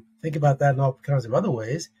allowed to think about that in all kinds of other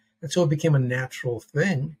ways. And so it became a natural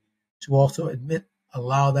thing to also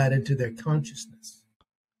allow that into their consciousness.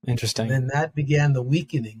 And Interesting. then that began the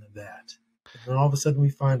weakening of that. And then all of a sudden we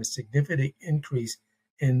find a significant increase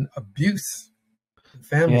in abuse in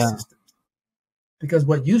family Yeah. systems. Because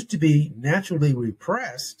what used to be naturally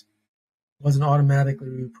repressed wasn't automatically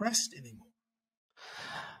repressed anymore.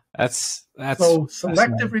 That's So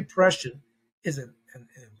selective fascinating. repression is an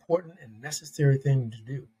important and necessary thing to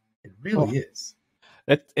do. It Oh, really is.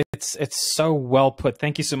 it's so well put.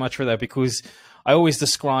 Thank you so much for that, because I always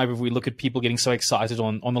describe, if we look at people getting so excited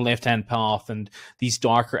on the left hand path and these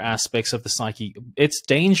darker aspects of the psyche, it's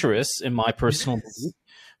dangerous in my It personal belief. is.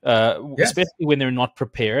 Yes. Especially when they're not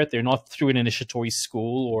prepared, they're not through an initiatory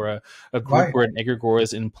school or a group Right. where an egregore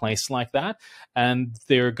is in place like that, and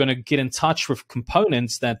they're going to get in touch with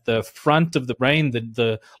components that the front of the brain,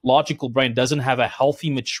 the logical brain, doesn't have a healthy,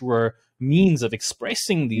 mature means of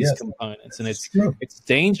expressing these Yes. components, and That's true. it's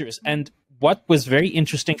dangerous. And what was very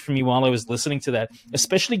interesting for me while I was listening to that,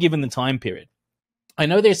 especially given the time period, I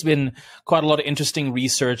know there's been quite a lot of interesting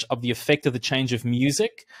research of the effect of the change of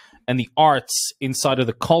music and the arts inside of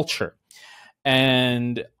the culture.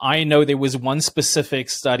 And I know there was one specific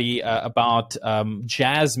study about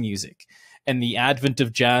jazz music and the advent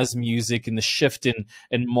of jazz music and the shift in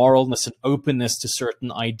moralness and openness to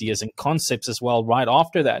certain ideas and concepts as well right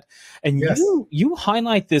after that. And Yes. you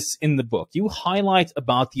highlight this in the book. You highlight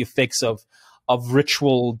about the effects of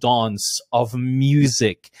ritual dance, of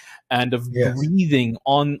music, and of Yes. breathing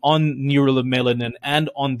on neuro-melanin and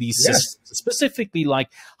on these Yes. systems, specifically like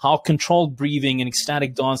how controlled breathing and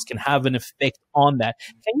ecstatic dance can have an effect on that.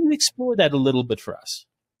 Can you explore that a little bit for us?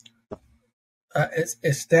 It's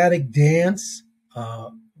ecstatic dance,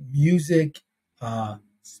 music, uh,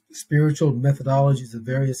 spiritual methodologies of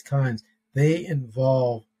various kinds. They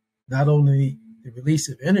involve not only the release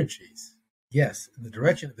of energies, yes, in the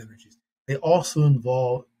direction of energies, they also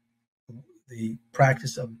involve the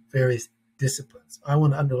practice of various disciplines. I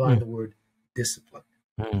want to underline Mm, the word discipline.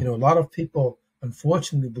 mm, A lot of people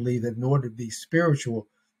unfortunately believe that in order to be spiritual,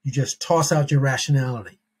 you just toss out your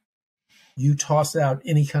rationality. You toss out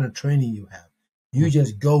any kind of training you have. You mm,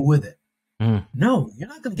 just go with it. mm. No, you're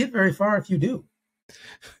not going to get very far if you do.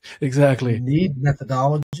 You Exactly. need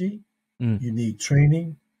methodology, Mm, you need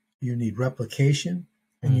training, you need replication,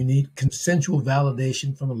 and mm, you need consensual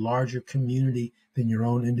validation from a larger community than your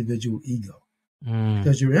own individual ego. mm,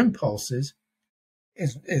 Because your impulses,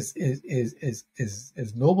 as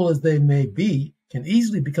noble as they may be, can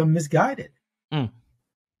easily become misguided. mm,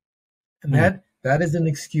 And mm. that is an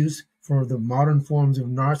excuse for the modern forms of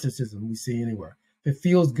narcissism we see anywhere. If it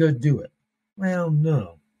feels good, do it. Well,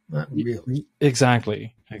 no, not really.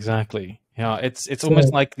 Exactly. Exactly. Yeah, it's almost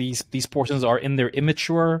So, like these portions are in their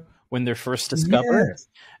immature when they're first discovered yes,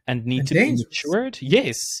 and need and to be dangerous. matured.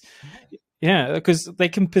 Yes. Yes, Yeah, because they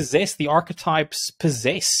can possess, the archetypes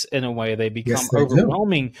possess in a way, they become yes, they do.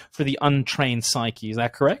 overwhelming for the untrained psyche. Is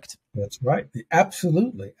that correct? That's right.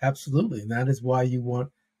 Absolutely, absolutely. And that is why you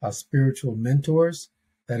want spiritual mentors.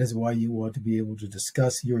 That is why you want to be able to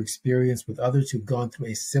discuss your experience with others who've gone through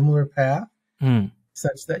a similar path, Mm,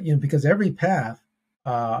 such that because every path,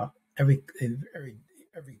 uh, every every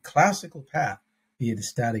every classical path, be it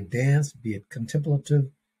ecstatic dance, be it contemplative,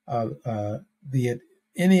 be it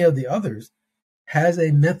any of the others, has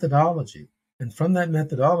a methodology, and from that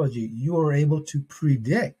methodology, you are able to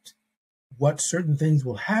predict what certain things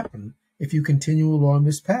will happen if you continue along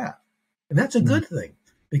this path, and that's a mm, good thing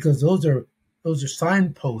because those are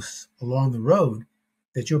signposts along the road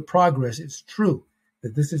that your progress is true,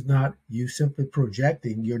 that this is not you simply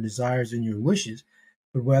projecting your desires and your wishes,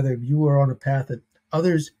 but rather you are on a path that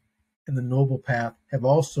others in the noble path have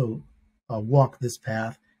also walked this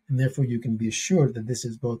path, and therefore you can be assured that this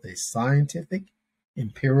is both a scientific,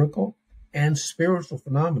 empirical, and spiritual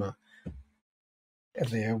phenomena, and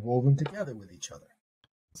they are woven together with each other.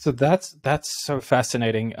 So that's so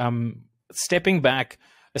fascinating. Stepping back,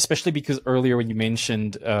 especially because earlier when you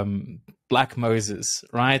mentioned Black Moses,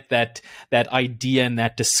 right? That idea and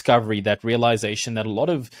that discovery, that realization that a lot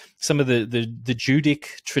of some of the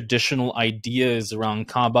Judic traditional ideas around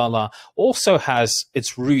Kabbalah also has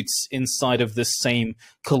its roots inside of this same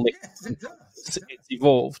collective. Yes, it does. It It's does.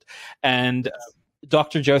 evolved, and Yes.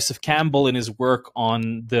 Dr. Joseph Campbell, in his work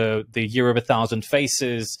on the Year of a Thousand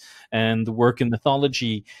Faces and the work in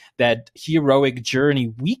mythology, that heroic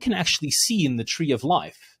journey we can actually see in the Tree of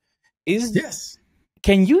Life. Is Yes.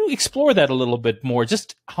 Can you explore that a little bit more?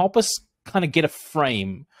 Just help us kind of get a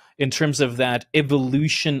frame in terms of that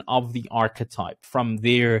evolution of the archetype from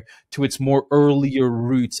there to its more earlier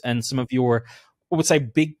roots and some of your, I would say,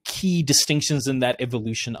 big key distinctions in that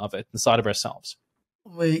evolution of it inside of ourselves.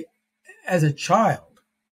 We, as a child,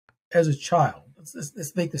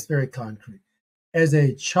 let's make this very concrete. as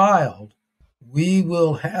a child, we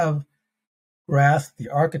will have grasped the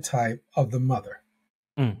archetype of the mother.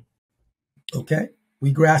 Mm. Okay?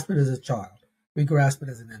 We grasp it as a child. We grasp it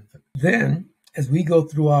as an infant. Then, as we go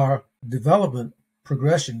through our development,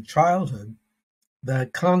 progression, childhood, the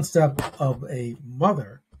concept of a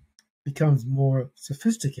mother becomes more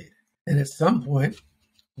sophisticated. And at some point,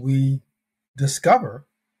 we discover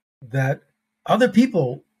that other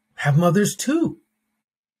people have mothers too.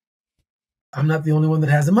 I'm not the only one that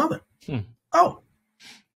has a mother. Oh.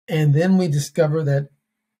 And then we discover that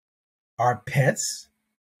our pets,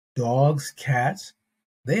 dogs, cats,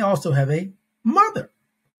 they also have a mother.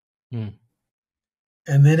 Mm.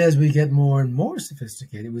 And then as we get more and more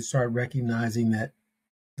sophisticated, we start recognizing that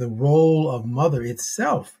the role of mother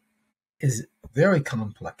itself is very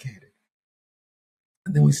complicated.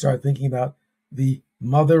 And then we start thinking about the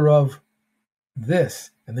mother of this.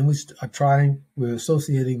 And then we're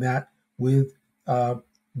associating that with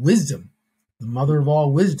wisdom, the mother of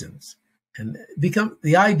all wisdoms. And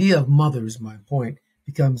the idea of mother, is my point,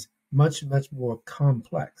 becomes much, much more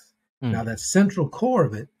complex. Mm. Now, that central core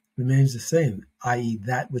of it remains the same, i.e.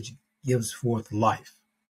 that which gives forth life,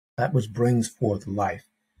 that which brings forth life.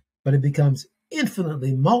 But it becomes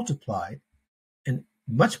infinitely multiplied and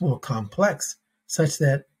much more complex, such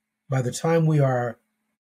that by the time we are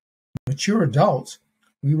mature adults,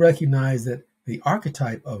 we recognize that the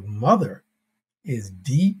archetype of mother is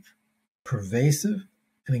deep, pervasive,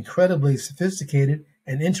 and incredibly sophisticated,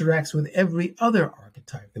 and interacts with every other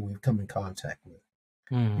archetype that we've come in contact with.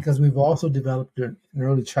 Because we've also developed in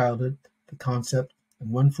early childhood the concept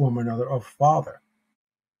in one form or another of father.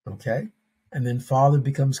 Okay? And then father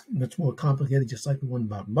becomes much more complicated, just like the one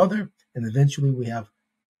about mother. And eventually we're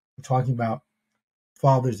talking about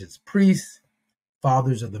fathers as priests,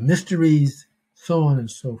 fathers of the mysteries, so on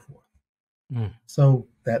and so forth. So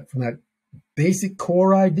that from that basic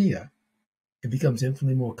core idea, it becomes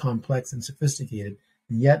infinitely more complex and sophisticated,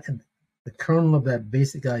 and yet the kernel of that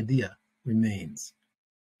basic idea remains.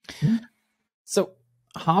 So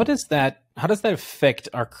how does that affect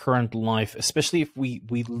our current life, especially if we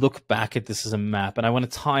look back at this as a map? And I want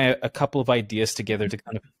to tie a couple of ideas together to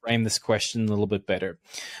kind of frame this question a little bit better.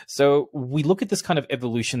 So we look at this kind of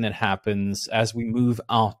evolution that happens as we move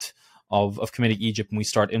out of Kemetic Egypt and we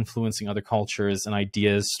start influencing other cultures, and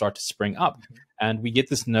ideas start to spring up. And we get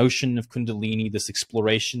this notion of kundalini, this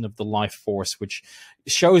exploration of the life force, which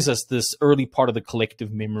shows us this early part of the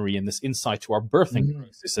collective memory and this insight to our birthing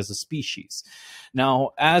process as a species.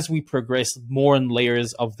 Now, as we progress, more and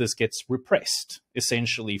layers of this gets repressed,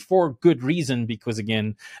 essentially, for good reason, because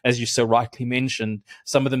again, as you so rightly mentioned,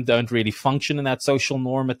 some of them don't really function in that social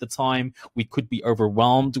norm at the time. We could be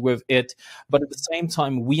overwhelmed with it. But at the same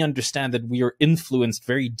time, we understand that we are influenced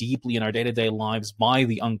very deeply in our day-to-day lives by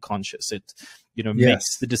the unconscious. It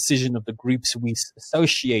makes the decision of the groups we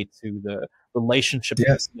associate to, the relationships we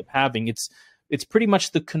end up having. It's pretty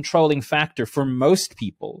much the controlling factor for most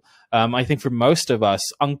people. I think for most of us,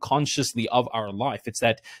 unconsciously of our life, it's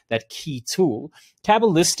that key tool.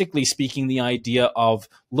 Kabbalistically speaking, the idea of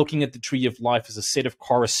looking at the tree of life as a set of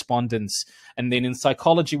correspondence. And then in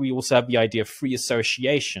psychology, we also have the idea of free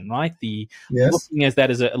association, right? Looking at that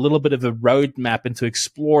as a little bit of a roadmap into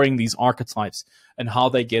exploring these archetypes and how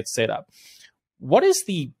they get set up. What is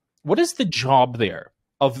the job there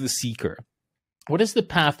of the seeker? What is the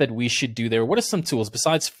path that we should do there? What are some tools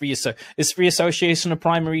besides is free association a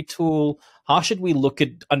primary tool? How should we look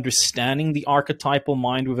at understanding the archetypal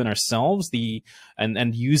mind within ourselves,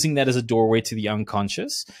 and using that as a doorway to the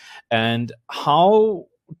unconscious? And how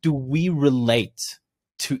do we relate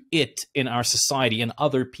to it in our society and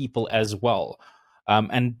other people as well?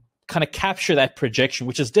 And kind of capture that projection,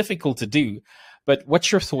 which is difficult to do. But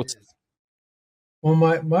what's your thoughts? Well,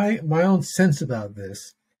 my own sense about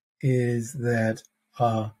this is that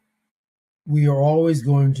we are always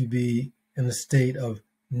going to be in a state of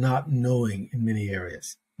not knowing in many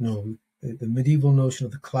areas. The medieval notion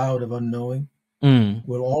of the cloud of unknowing,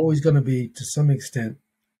 we're always going to be, to some extent,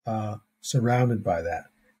 surrounded by that.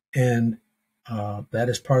 And that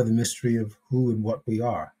is part of the mystery of who and what we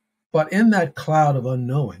are. But in that cloud of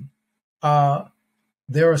unknowing,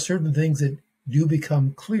 there are certain things that do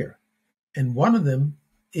become clear. And one of them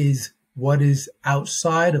is what is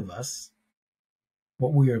outside of us,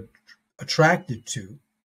 what we are attracted to,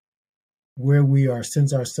 where we are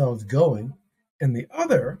sense ourselves going. And the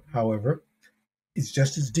other, however, is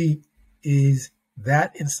just as deep, is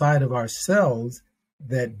that inside of ourselves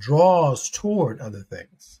that draws toward other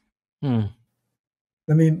things.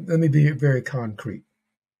 Let me be very concrete.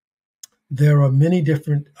 There are many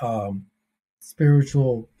different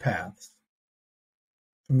spiritual paths.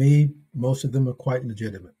 For me, most of them are quite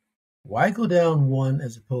legitimate. Why go down one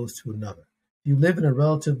as opposed to another? You live in a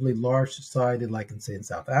relatively large society, like in, say, in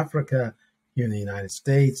South Africa, here in the United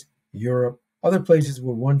States, Europe, other places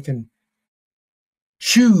where one can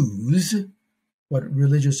choose what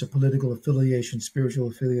religious or political affiliation, spiritual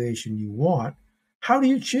affiliation you want. How do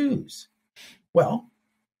you choose? Well,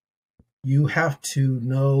 you have to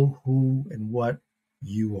know who and what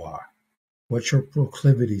you are, what your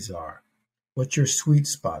proclivities are, what your sweet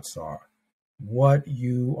spots are, what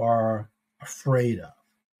you are afraid of.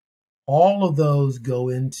 All of those go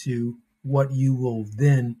into what you will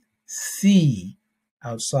then see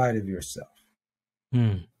outside of yourself.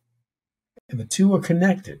 Mm. And the two are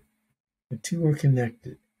connected. The two are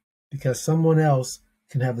connected because someone else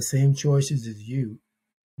can have the same choices as you,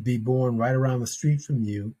 be born right around the street from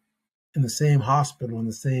you, in the same hospital on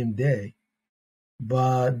the same day,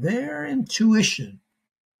 but their intuition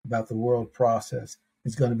about the world process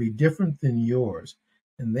is going to be different than yours.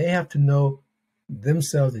 And they have to know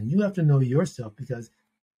themselves, and you have to know yourself, because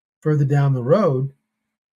further down the road,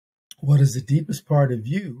 what is the deepest part of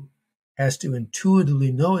you has to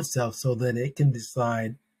intuitively know itself so that it can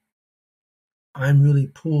decide, I'm really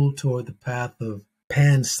pulled toward the path of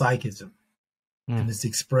panpsychism and its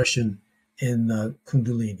expression in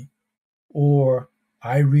kundalini. Or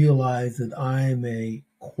I realize that I'm a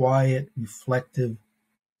quiet, reflective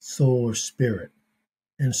soul or spirit.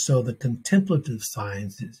 And so the contemplative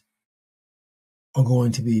sciences are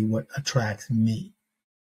going to be what attracts me.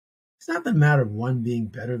 It's not the matter of one being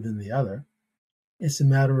better than the other. It's a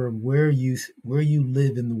matter of where you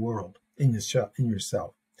live in the world, in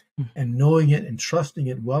yourself. And knowing it and trusting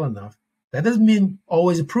it well enough. That doesn't mean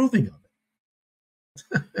always approving of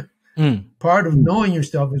it. Part of knowing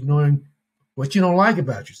yourself is knowing what you don't like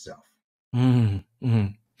about yourself.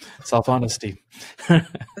 Self-honesty.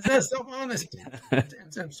 That's self-honesty.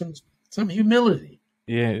 Some humility.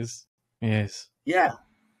 Yes. Yeah.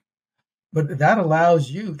 But that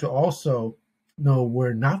allows you to also know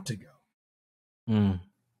where not to go.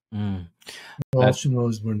 Also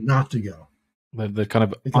knows where not to go. The kind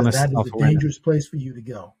of because honest that is a self-awareness. dangerous place for you to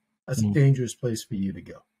go. That's a dangerous place for you to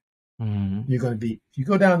go. You're going to be, if you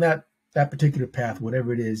go down that particular path,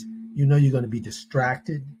 whatever it is, you know you're going to be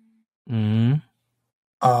distracted,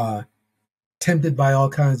 tempted by all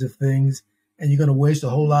kinds of things, and you're going to waste a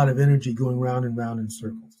whole lot of energy going round and round in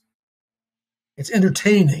circles. It's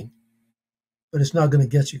entertaining, but it's not going to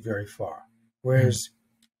get you very far. Whereas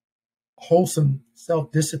wholesome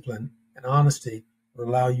self-discipline and honesty will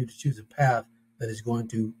allow you to choose a path that is going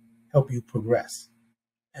to help you progress.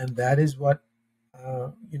 And that is what,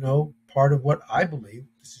 part of what I believe,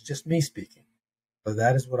 this is just me speaking, but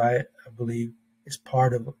that is what I believe is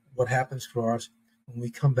part of what happens for us when we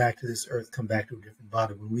come back to this earth, come back to a different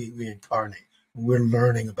body, when we reincarnate, when we're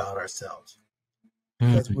learning about ourselves.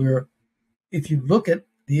 Because if you look at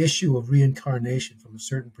the issue of reincarnation from a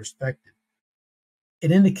certain perspective,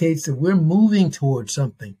 it indicates that we're moving towards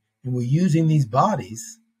something and we're using these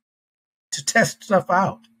bodies to test stuff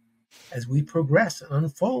out as we progress and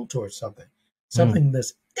unfold towards something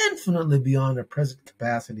that's infinitely beyond our present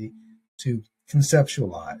capacity to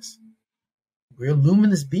conceptualize. We're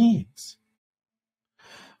luminous beings.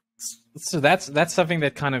 So that's something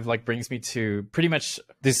that kind of like brings me to pretty much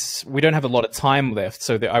this. We don't have a lot of time left,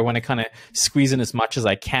 so I want to kind of squeeze in as much as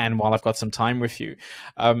I can while I've got some time with you.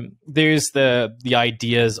 There's the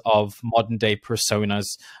ideas of modern day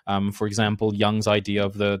personas. For example, Jung's idea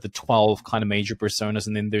of the 12 kind of major personas,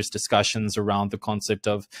 and then there's discussions around the concept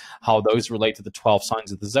of how those relate to the 12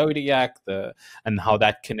 signs of the zodiac, and how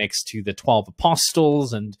that connects to the 12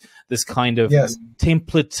 apostles, and this kind of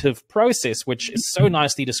templative process, which is so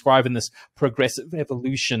nicely described in this progressive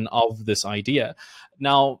evolution of this idea.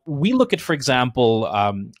 Now, we look at, for example,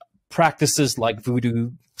 practices like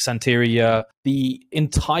voodoo, Santeria, the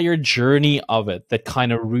entire journey of it that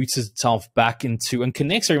kind of roots itself back into and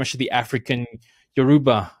connects very much to the African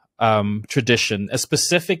Yoruba tradition,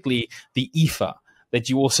 specifically the Ifa, that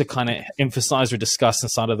you also kind of emphasize or discuss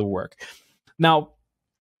inside of the work. Now,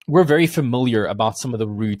 we're very familiar about some of the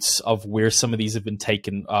roots of where some of these have been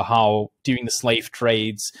taken, how during the slave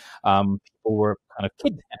trades, people were kind of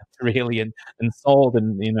kidnapped really and sold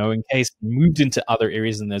and, encased and moved into other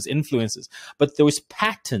areas and those influences. But those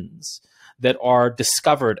patterns that are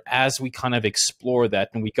discovered as we kind of explore that,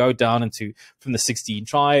 and we go down from the 16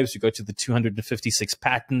 tribes, we go to the 256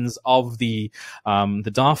 patterns of the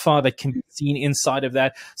Dafa that can be seen inside of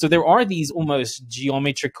that. So there are these almost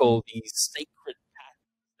geometrical, these sacred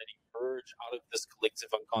out of this collective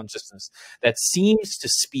unconsciousness that seems to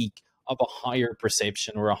speak of a higher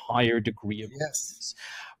perception or a higher degree of Yes. awareness.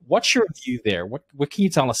 What's your view there? What can you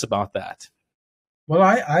tell us about that? Well,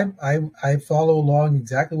 I follow along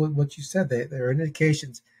exactly what you said. There are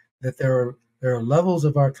indications that there are levels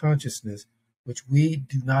of our consciousness which we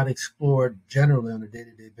do not explore generally on a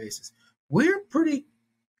day-to-day basis. We're pretty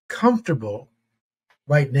comfortable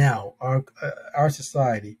right now, our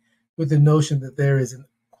society, with the notion that there is an,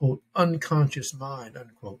 quote, unconscious mind,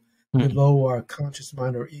 unquote, below our conscious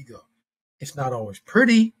mind or ego. It's not always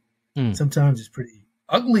pretty. Sometimes it's pretty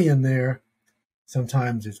ugly in there.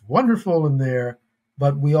 Sometimes it's wonderful in there.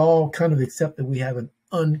 But we all kind of accept that we have an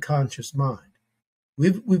unconscious mind.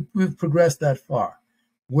 We've progressed that far.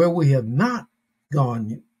 Where we have not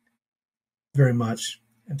gone very much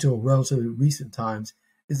until relatively recent times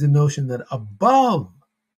is the notion that above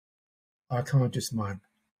our conscious mind,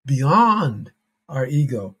 beyond our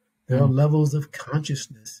ego, there are levels of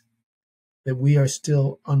consciousness that we are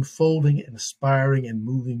still unfolding and aspiring and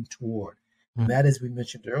moving toward. And that, as we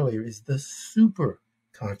mentioned earlier, is the super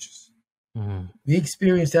conscious. We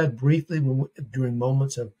experience that briefly during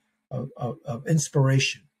moments of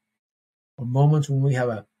inspiration, or moments when we have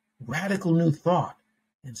a radical new thought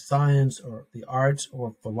in science or the arts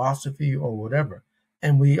or philosophy or whatever.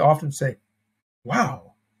 And we often say,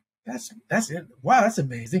 wow, that's it. Wow, that's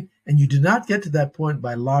amazing. And you did not get to that point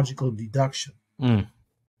by logical deduction.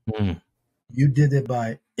 You did it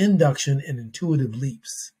by induction and intuitive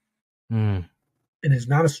leaps. And it's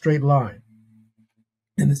not a straight line.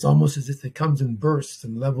 And it's almost as if it comes in bursts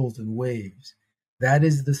and levels and waves. That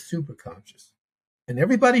is the superconscious. And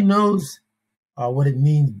everybody knows what it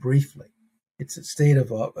means briefly. It's a state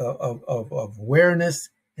of awareness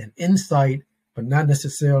and insight, but not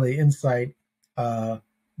necessarily insight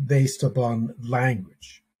based upon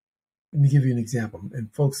language. Let me give you an example,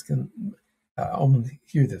 and folks can only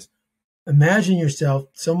hear this. Imagine yourself,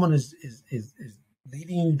 someone is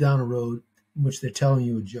leading you down a road in which they're telling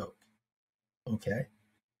you a joke, okay?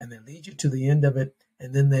 And they lead you to the end of it,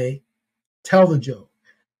 and then they tell the joke.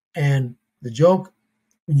 And the joke,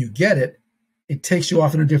 when you get it, it takes you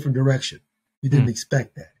off in a different direction. You didn't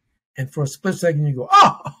expect that. And for a split second, you go,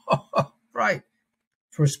 oh, right.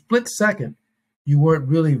 For a split second, you weren't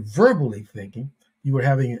really verbally thinking. You were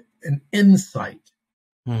having an insight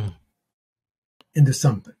into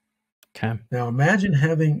something. Okay. Now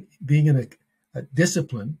imagine being in a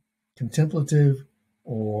discipline, contemplative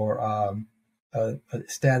or a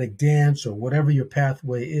static dance or whatever your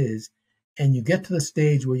pathway is, and you get to the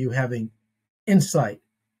stage where you're having insight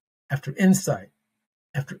after insight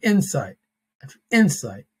after insight after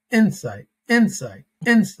insight, insight, insight,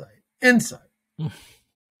 insight, insight.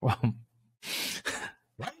 Wow.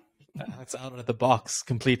 Right? That's out of the box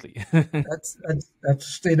completely. That's a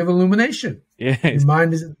state of illumination. Yeah. Your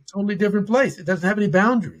mind is in a totally different place. It doesn't have any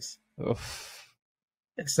boundaries. Oof.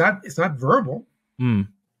 It's not verbal.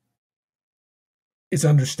 It's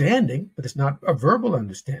understanding, but it's not a verbal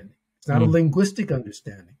understanding. It's not a linguistic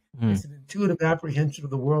understanding. It's an intuitive apprehension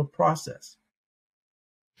of the world process,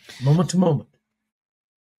 moment to moment.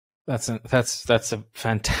 That's a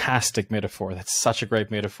fantastic metaphor. That's such a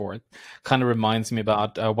great metaphor. It kind of reminds me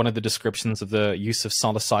about one of the descriptions of the use of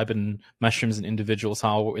psilocybin mushrooms in individuals,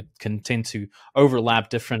 how it can tend to overlap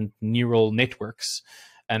different neural networks,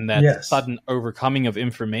 and that sudden overcoming of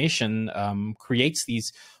information creates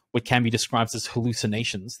these what can be described as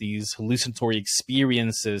hallucinations, these hallucinatory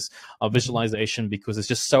experiences of visualization, because it's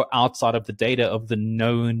just so outside of the data of the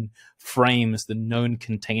known frames, the known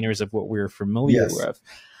containers of what we're familiar with.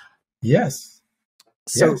 Yes.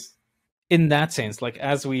 So in that sense, like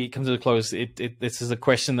as we come to the close, this is a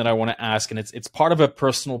question that I want to ask, and it's part of a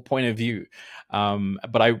personal point of view.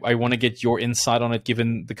 But I want to get your insight on it,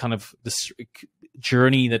 given the kind of this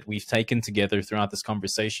journey that we've taken together throughout this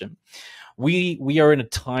conversation. We are in a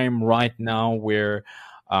time right now where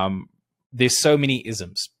there's so many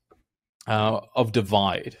isms of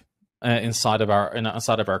divide inside of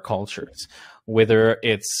our cultures, whether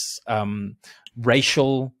it's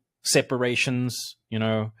racial separations,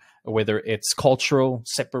 whether it's cultural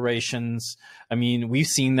separations. I mean, we've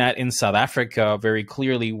seen that in South Africa very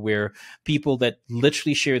clearly, where people that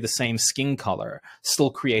literally share the same skin color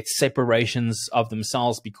still create separations of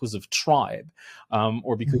themselves because of tribe,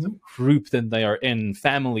 or because of group that they are in,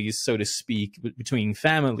 families, so to speak, between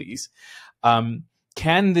families.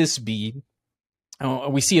 Can this be,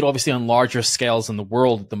 we see it obviously on larger scales in the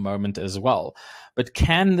world at the moment as well, but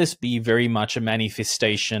can this be very much a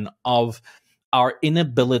manifestation of our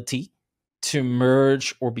inability to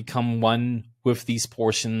merge or become one with these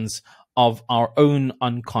portions of our own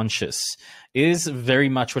unconscious is very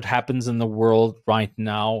much what happens in the world right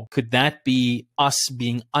now. Could that be us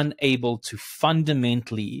being unable to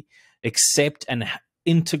fundamentally accept and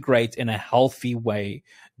integrate in a healthy way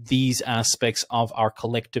these aspects of our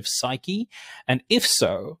collective psyche? And if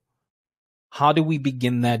so, how do we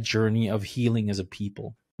begin that journey of healing as a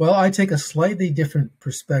people? Well, I take a slightly different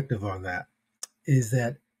perspective on that. Is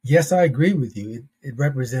that, yes, I agree with you. It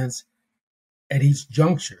represents at each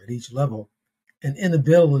juncture, at each level, an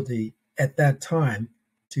inability at that time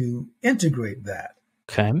to integrate that.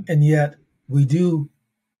 Okay. And yet we do,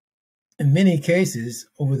 in many cases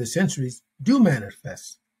over the centuries, do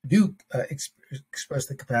manifest, do express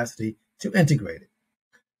the capacity to integrate it.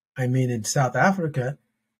 I mean, in South Africa,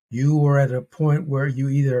 you were at a point where you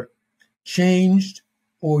either changed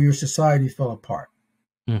or your society fell apart.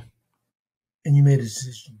 And you made a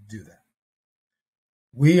decision to do that.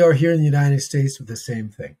 We are here in the United States with the same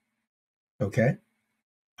thing. Okay?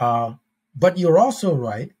 But you're also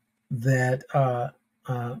right that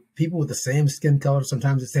people with the same skin color,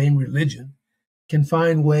 sometimes the same religion, can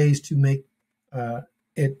find ways to make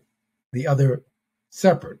it the other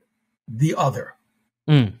separate, the other.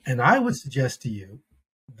 And I would suggest to you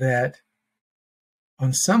that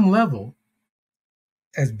on some level,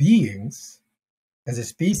 as beings, as a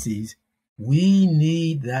species, we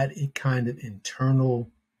need that kind of internal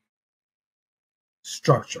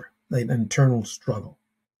structure, like an internal struggle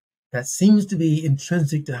that seems to be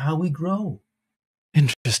intrinsic to how we grow.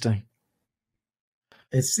 Interesting.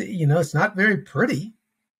 It's, it's not very pretty.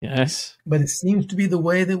 Yes. But it seems to be the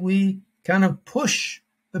way that we kind of push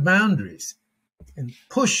the boundaries and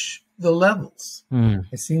push the levels.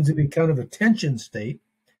 It seems to be kind of a tension state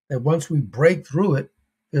that once we break through it,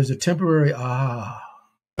 there's a temporary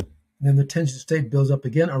and then the tension state builds up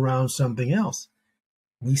again around something else.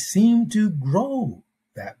 We seem to grow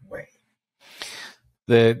that way.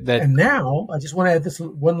 And now, I just want to add this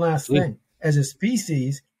one last thing. As a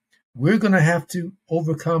species, we're going to have to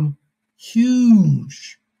overcome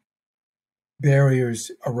huge barriers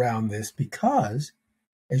around this because,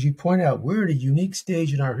 as you point out, we're at a unique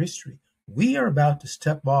stage in our history. We are about to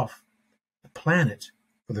step off the planet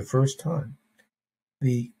for the first time.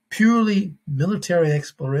 The purely military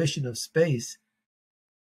exploration of space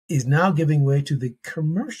is now giving way to the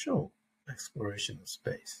commercial exploration of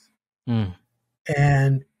space.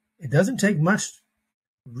 And it doesn't take much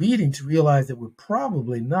reading to realize that we're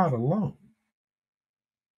probably not alone.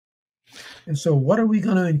 And so what are we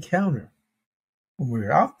going to encounter when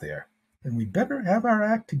we're out there? And we better have our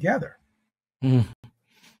act together. We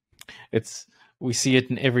see it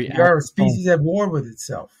in every. We are a species at war with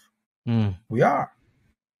itself. We are.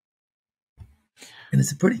 And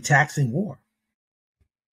it's a pretty taxing war.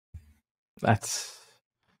 That's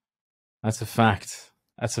a fact.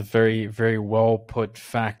 That's a very, very well put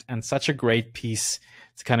fact, and such a great piece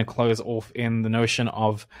to kind of close off in the notion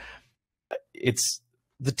of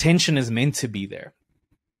the tension is meant to be there.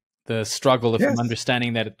 The struggle, if I'm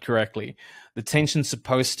understanding that correctly, the tension's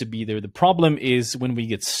supposed to be there. The problem is when we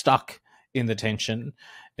get stuck in the tension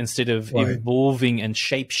instead of evolving and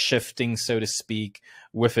shape shifting, so to speak,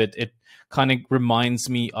 with it. It kind of reminds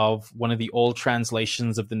me of one of the old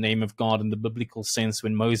translations of the name of God in the biblical sense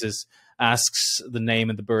when Moses asks the name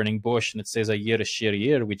in the burning bush, and it says Ayer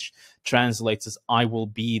Shir, which translates as I will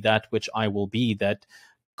be that which I will be, that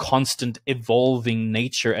constant evolving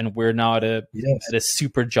nature. And we're now at a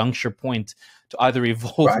super juncture point to either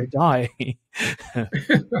evolve or die.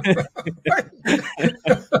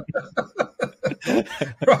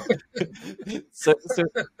 So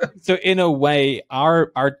in a way,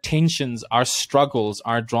 our tensions, our struggles,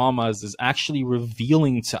 our dramas is actually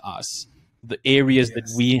revealing to us the areas that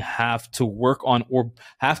we have to work on or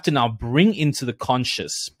have to now bring into the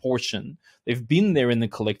conscious portion. They've been there in the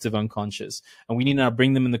collective unconscious, and we need to now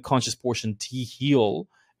bring them in the conscious portion to heal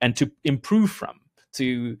and to improve from,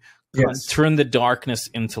 to turn the darkness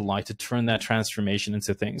into light, to turn that transformation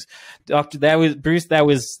into things. Doctor,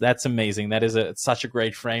 that's amazing. That is such a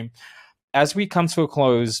great frame. As we come to a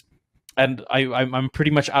close, and I'm pretty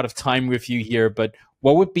much out of time with you here, but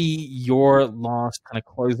what would be your last kind of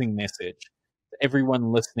closing message to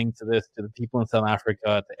everyone listening to this, to the people in South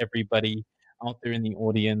Africa, to everybody out there in the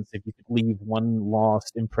audience? If you could leave one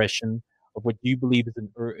last impression of what you believe is an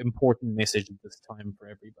important message at this time for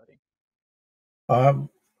everybody.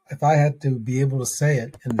 If I had to be able to say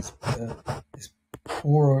it in as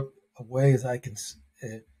poor a way as I can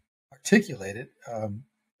articulate it,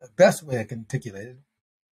 the best way I can articulate it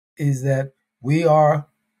is that we are,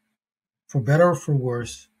 for better or for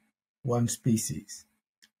worse, one species.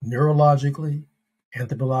 Neurologically,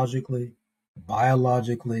 anthropologically,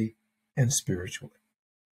 biologically, and spiritually.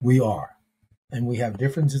 We are. And we have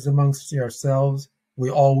differences amongst ourselves. We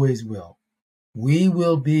always will. We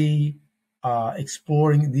will be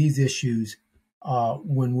exploring these issues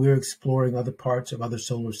when we're exploring other parts of other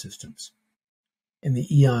solar systems in the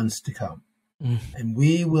eons to come. And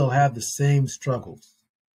we will have the same struggles.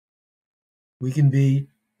 We can be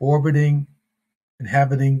orbiting,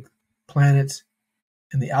 inhabiting planets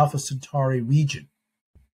in the Alpha Centauri region,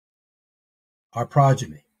 our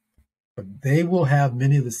progeny. But they will have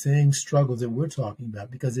many of the same struggles that we're talking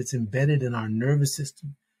about because it's embedded in our nervous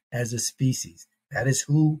system as a species. That is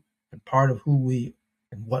who and part of who we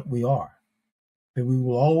and what we are. But we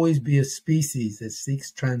will always be a species that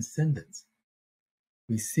seeks transcendence.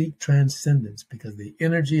 We seek transcendence because the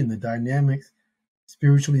energy and the dynamics,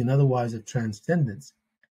 spiritually and otherwise, of transcendence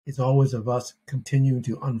is always of us continuing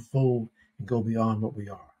to unfold and go beyond what we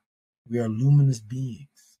are. We are luminous beings.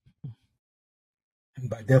 And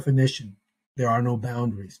by definition, there are no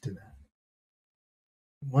boundaries to that.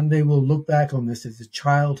 One day we'll look back on this as the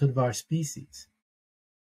childhood of our species.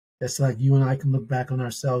 That's like you and I can look back on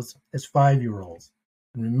ourselves as 5-year-olds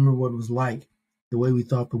and remember what it was like, the way we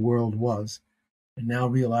thought the world was, and now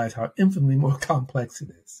realize how infinitely more complex it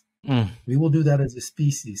is. We will do that as a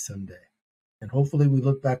species someday. And hopefully we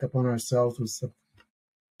look back upon ourselves with some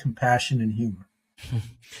compassion and humor.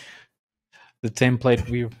 The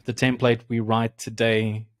template we write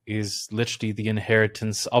today is literally the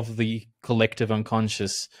inheritance of the collective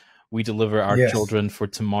unconscious we deliver our children for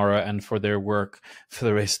tomorrow and for their work for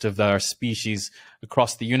the rest of our species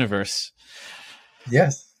across the universe.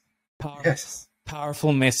 Yes.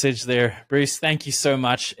 Powerful message there. Bruce, thank you so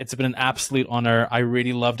much. It's been an absolute honor. I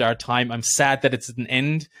really loved our time. I'm sad that it's at an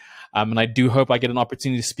end. And I do hope I get an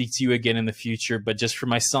opportunity to speak to you again in the future. But just for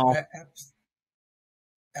myself...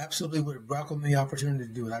 Absolutely would welcome the opportunity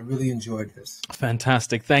to do it. I really enjoyed this.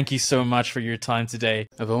 Fantastic. Thank you so much for your time today.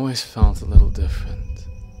 I've always felt a little different,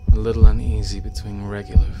 a little uneasy between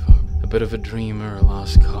regular folk, a bit of a dreamer, a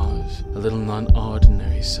lost cause, a little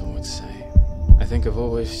non-ordinary, some would say. I think I've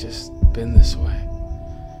always just been this way.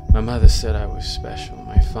 My mother said I was special.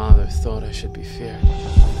 My father thought I should be feared.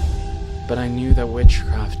 But I knew that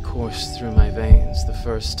witchcraft coursed through my veins the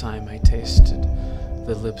first time I tasted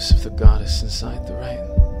the lips of the goddess inside the rain.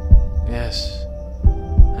 Yes,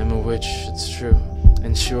 I'm a witch, it's true.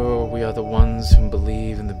 And sure, we are the ones who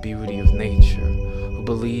believe in the beauty of nature, who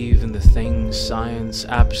believe in the things science,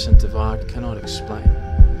 absent of art, cannot explain,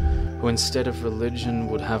 who instead of religion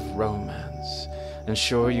would have romance. And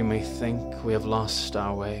sure, you may think we have lost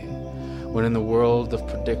our way, when in the world of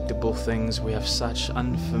predictable things we have such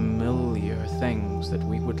unfamiliar things that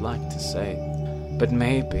we would like to say. But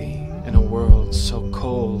maybe, in a world so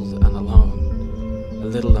cold and alone, a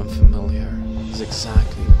little unfamiliar is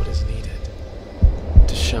exactly what is needed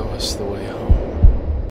to show us the way.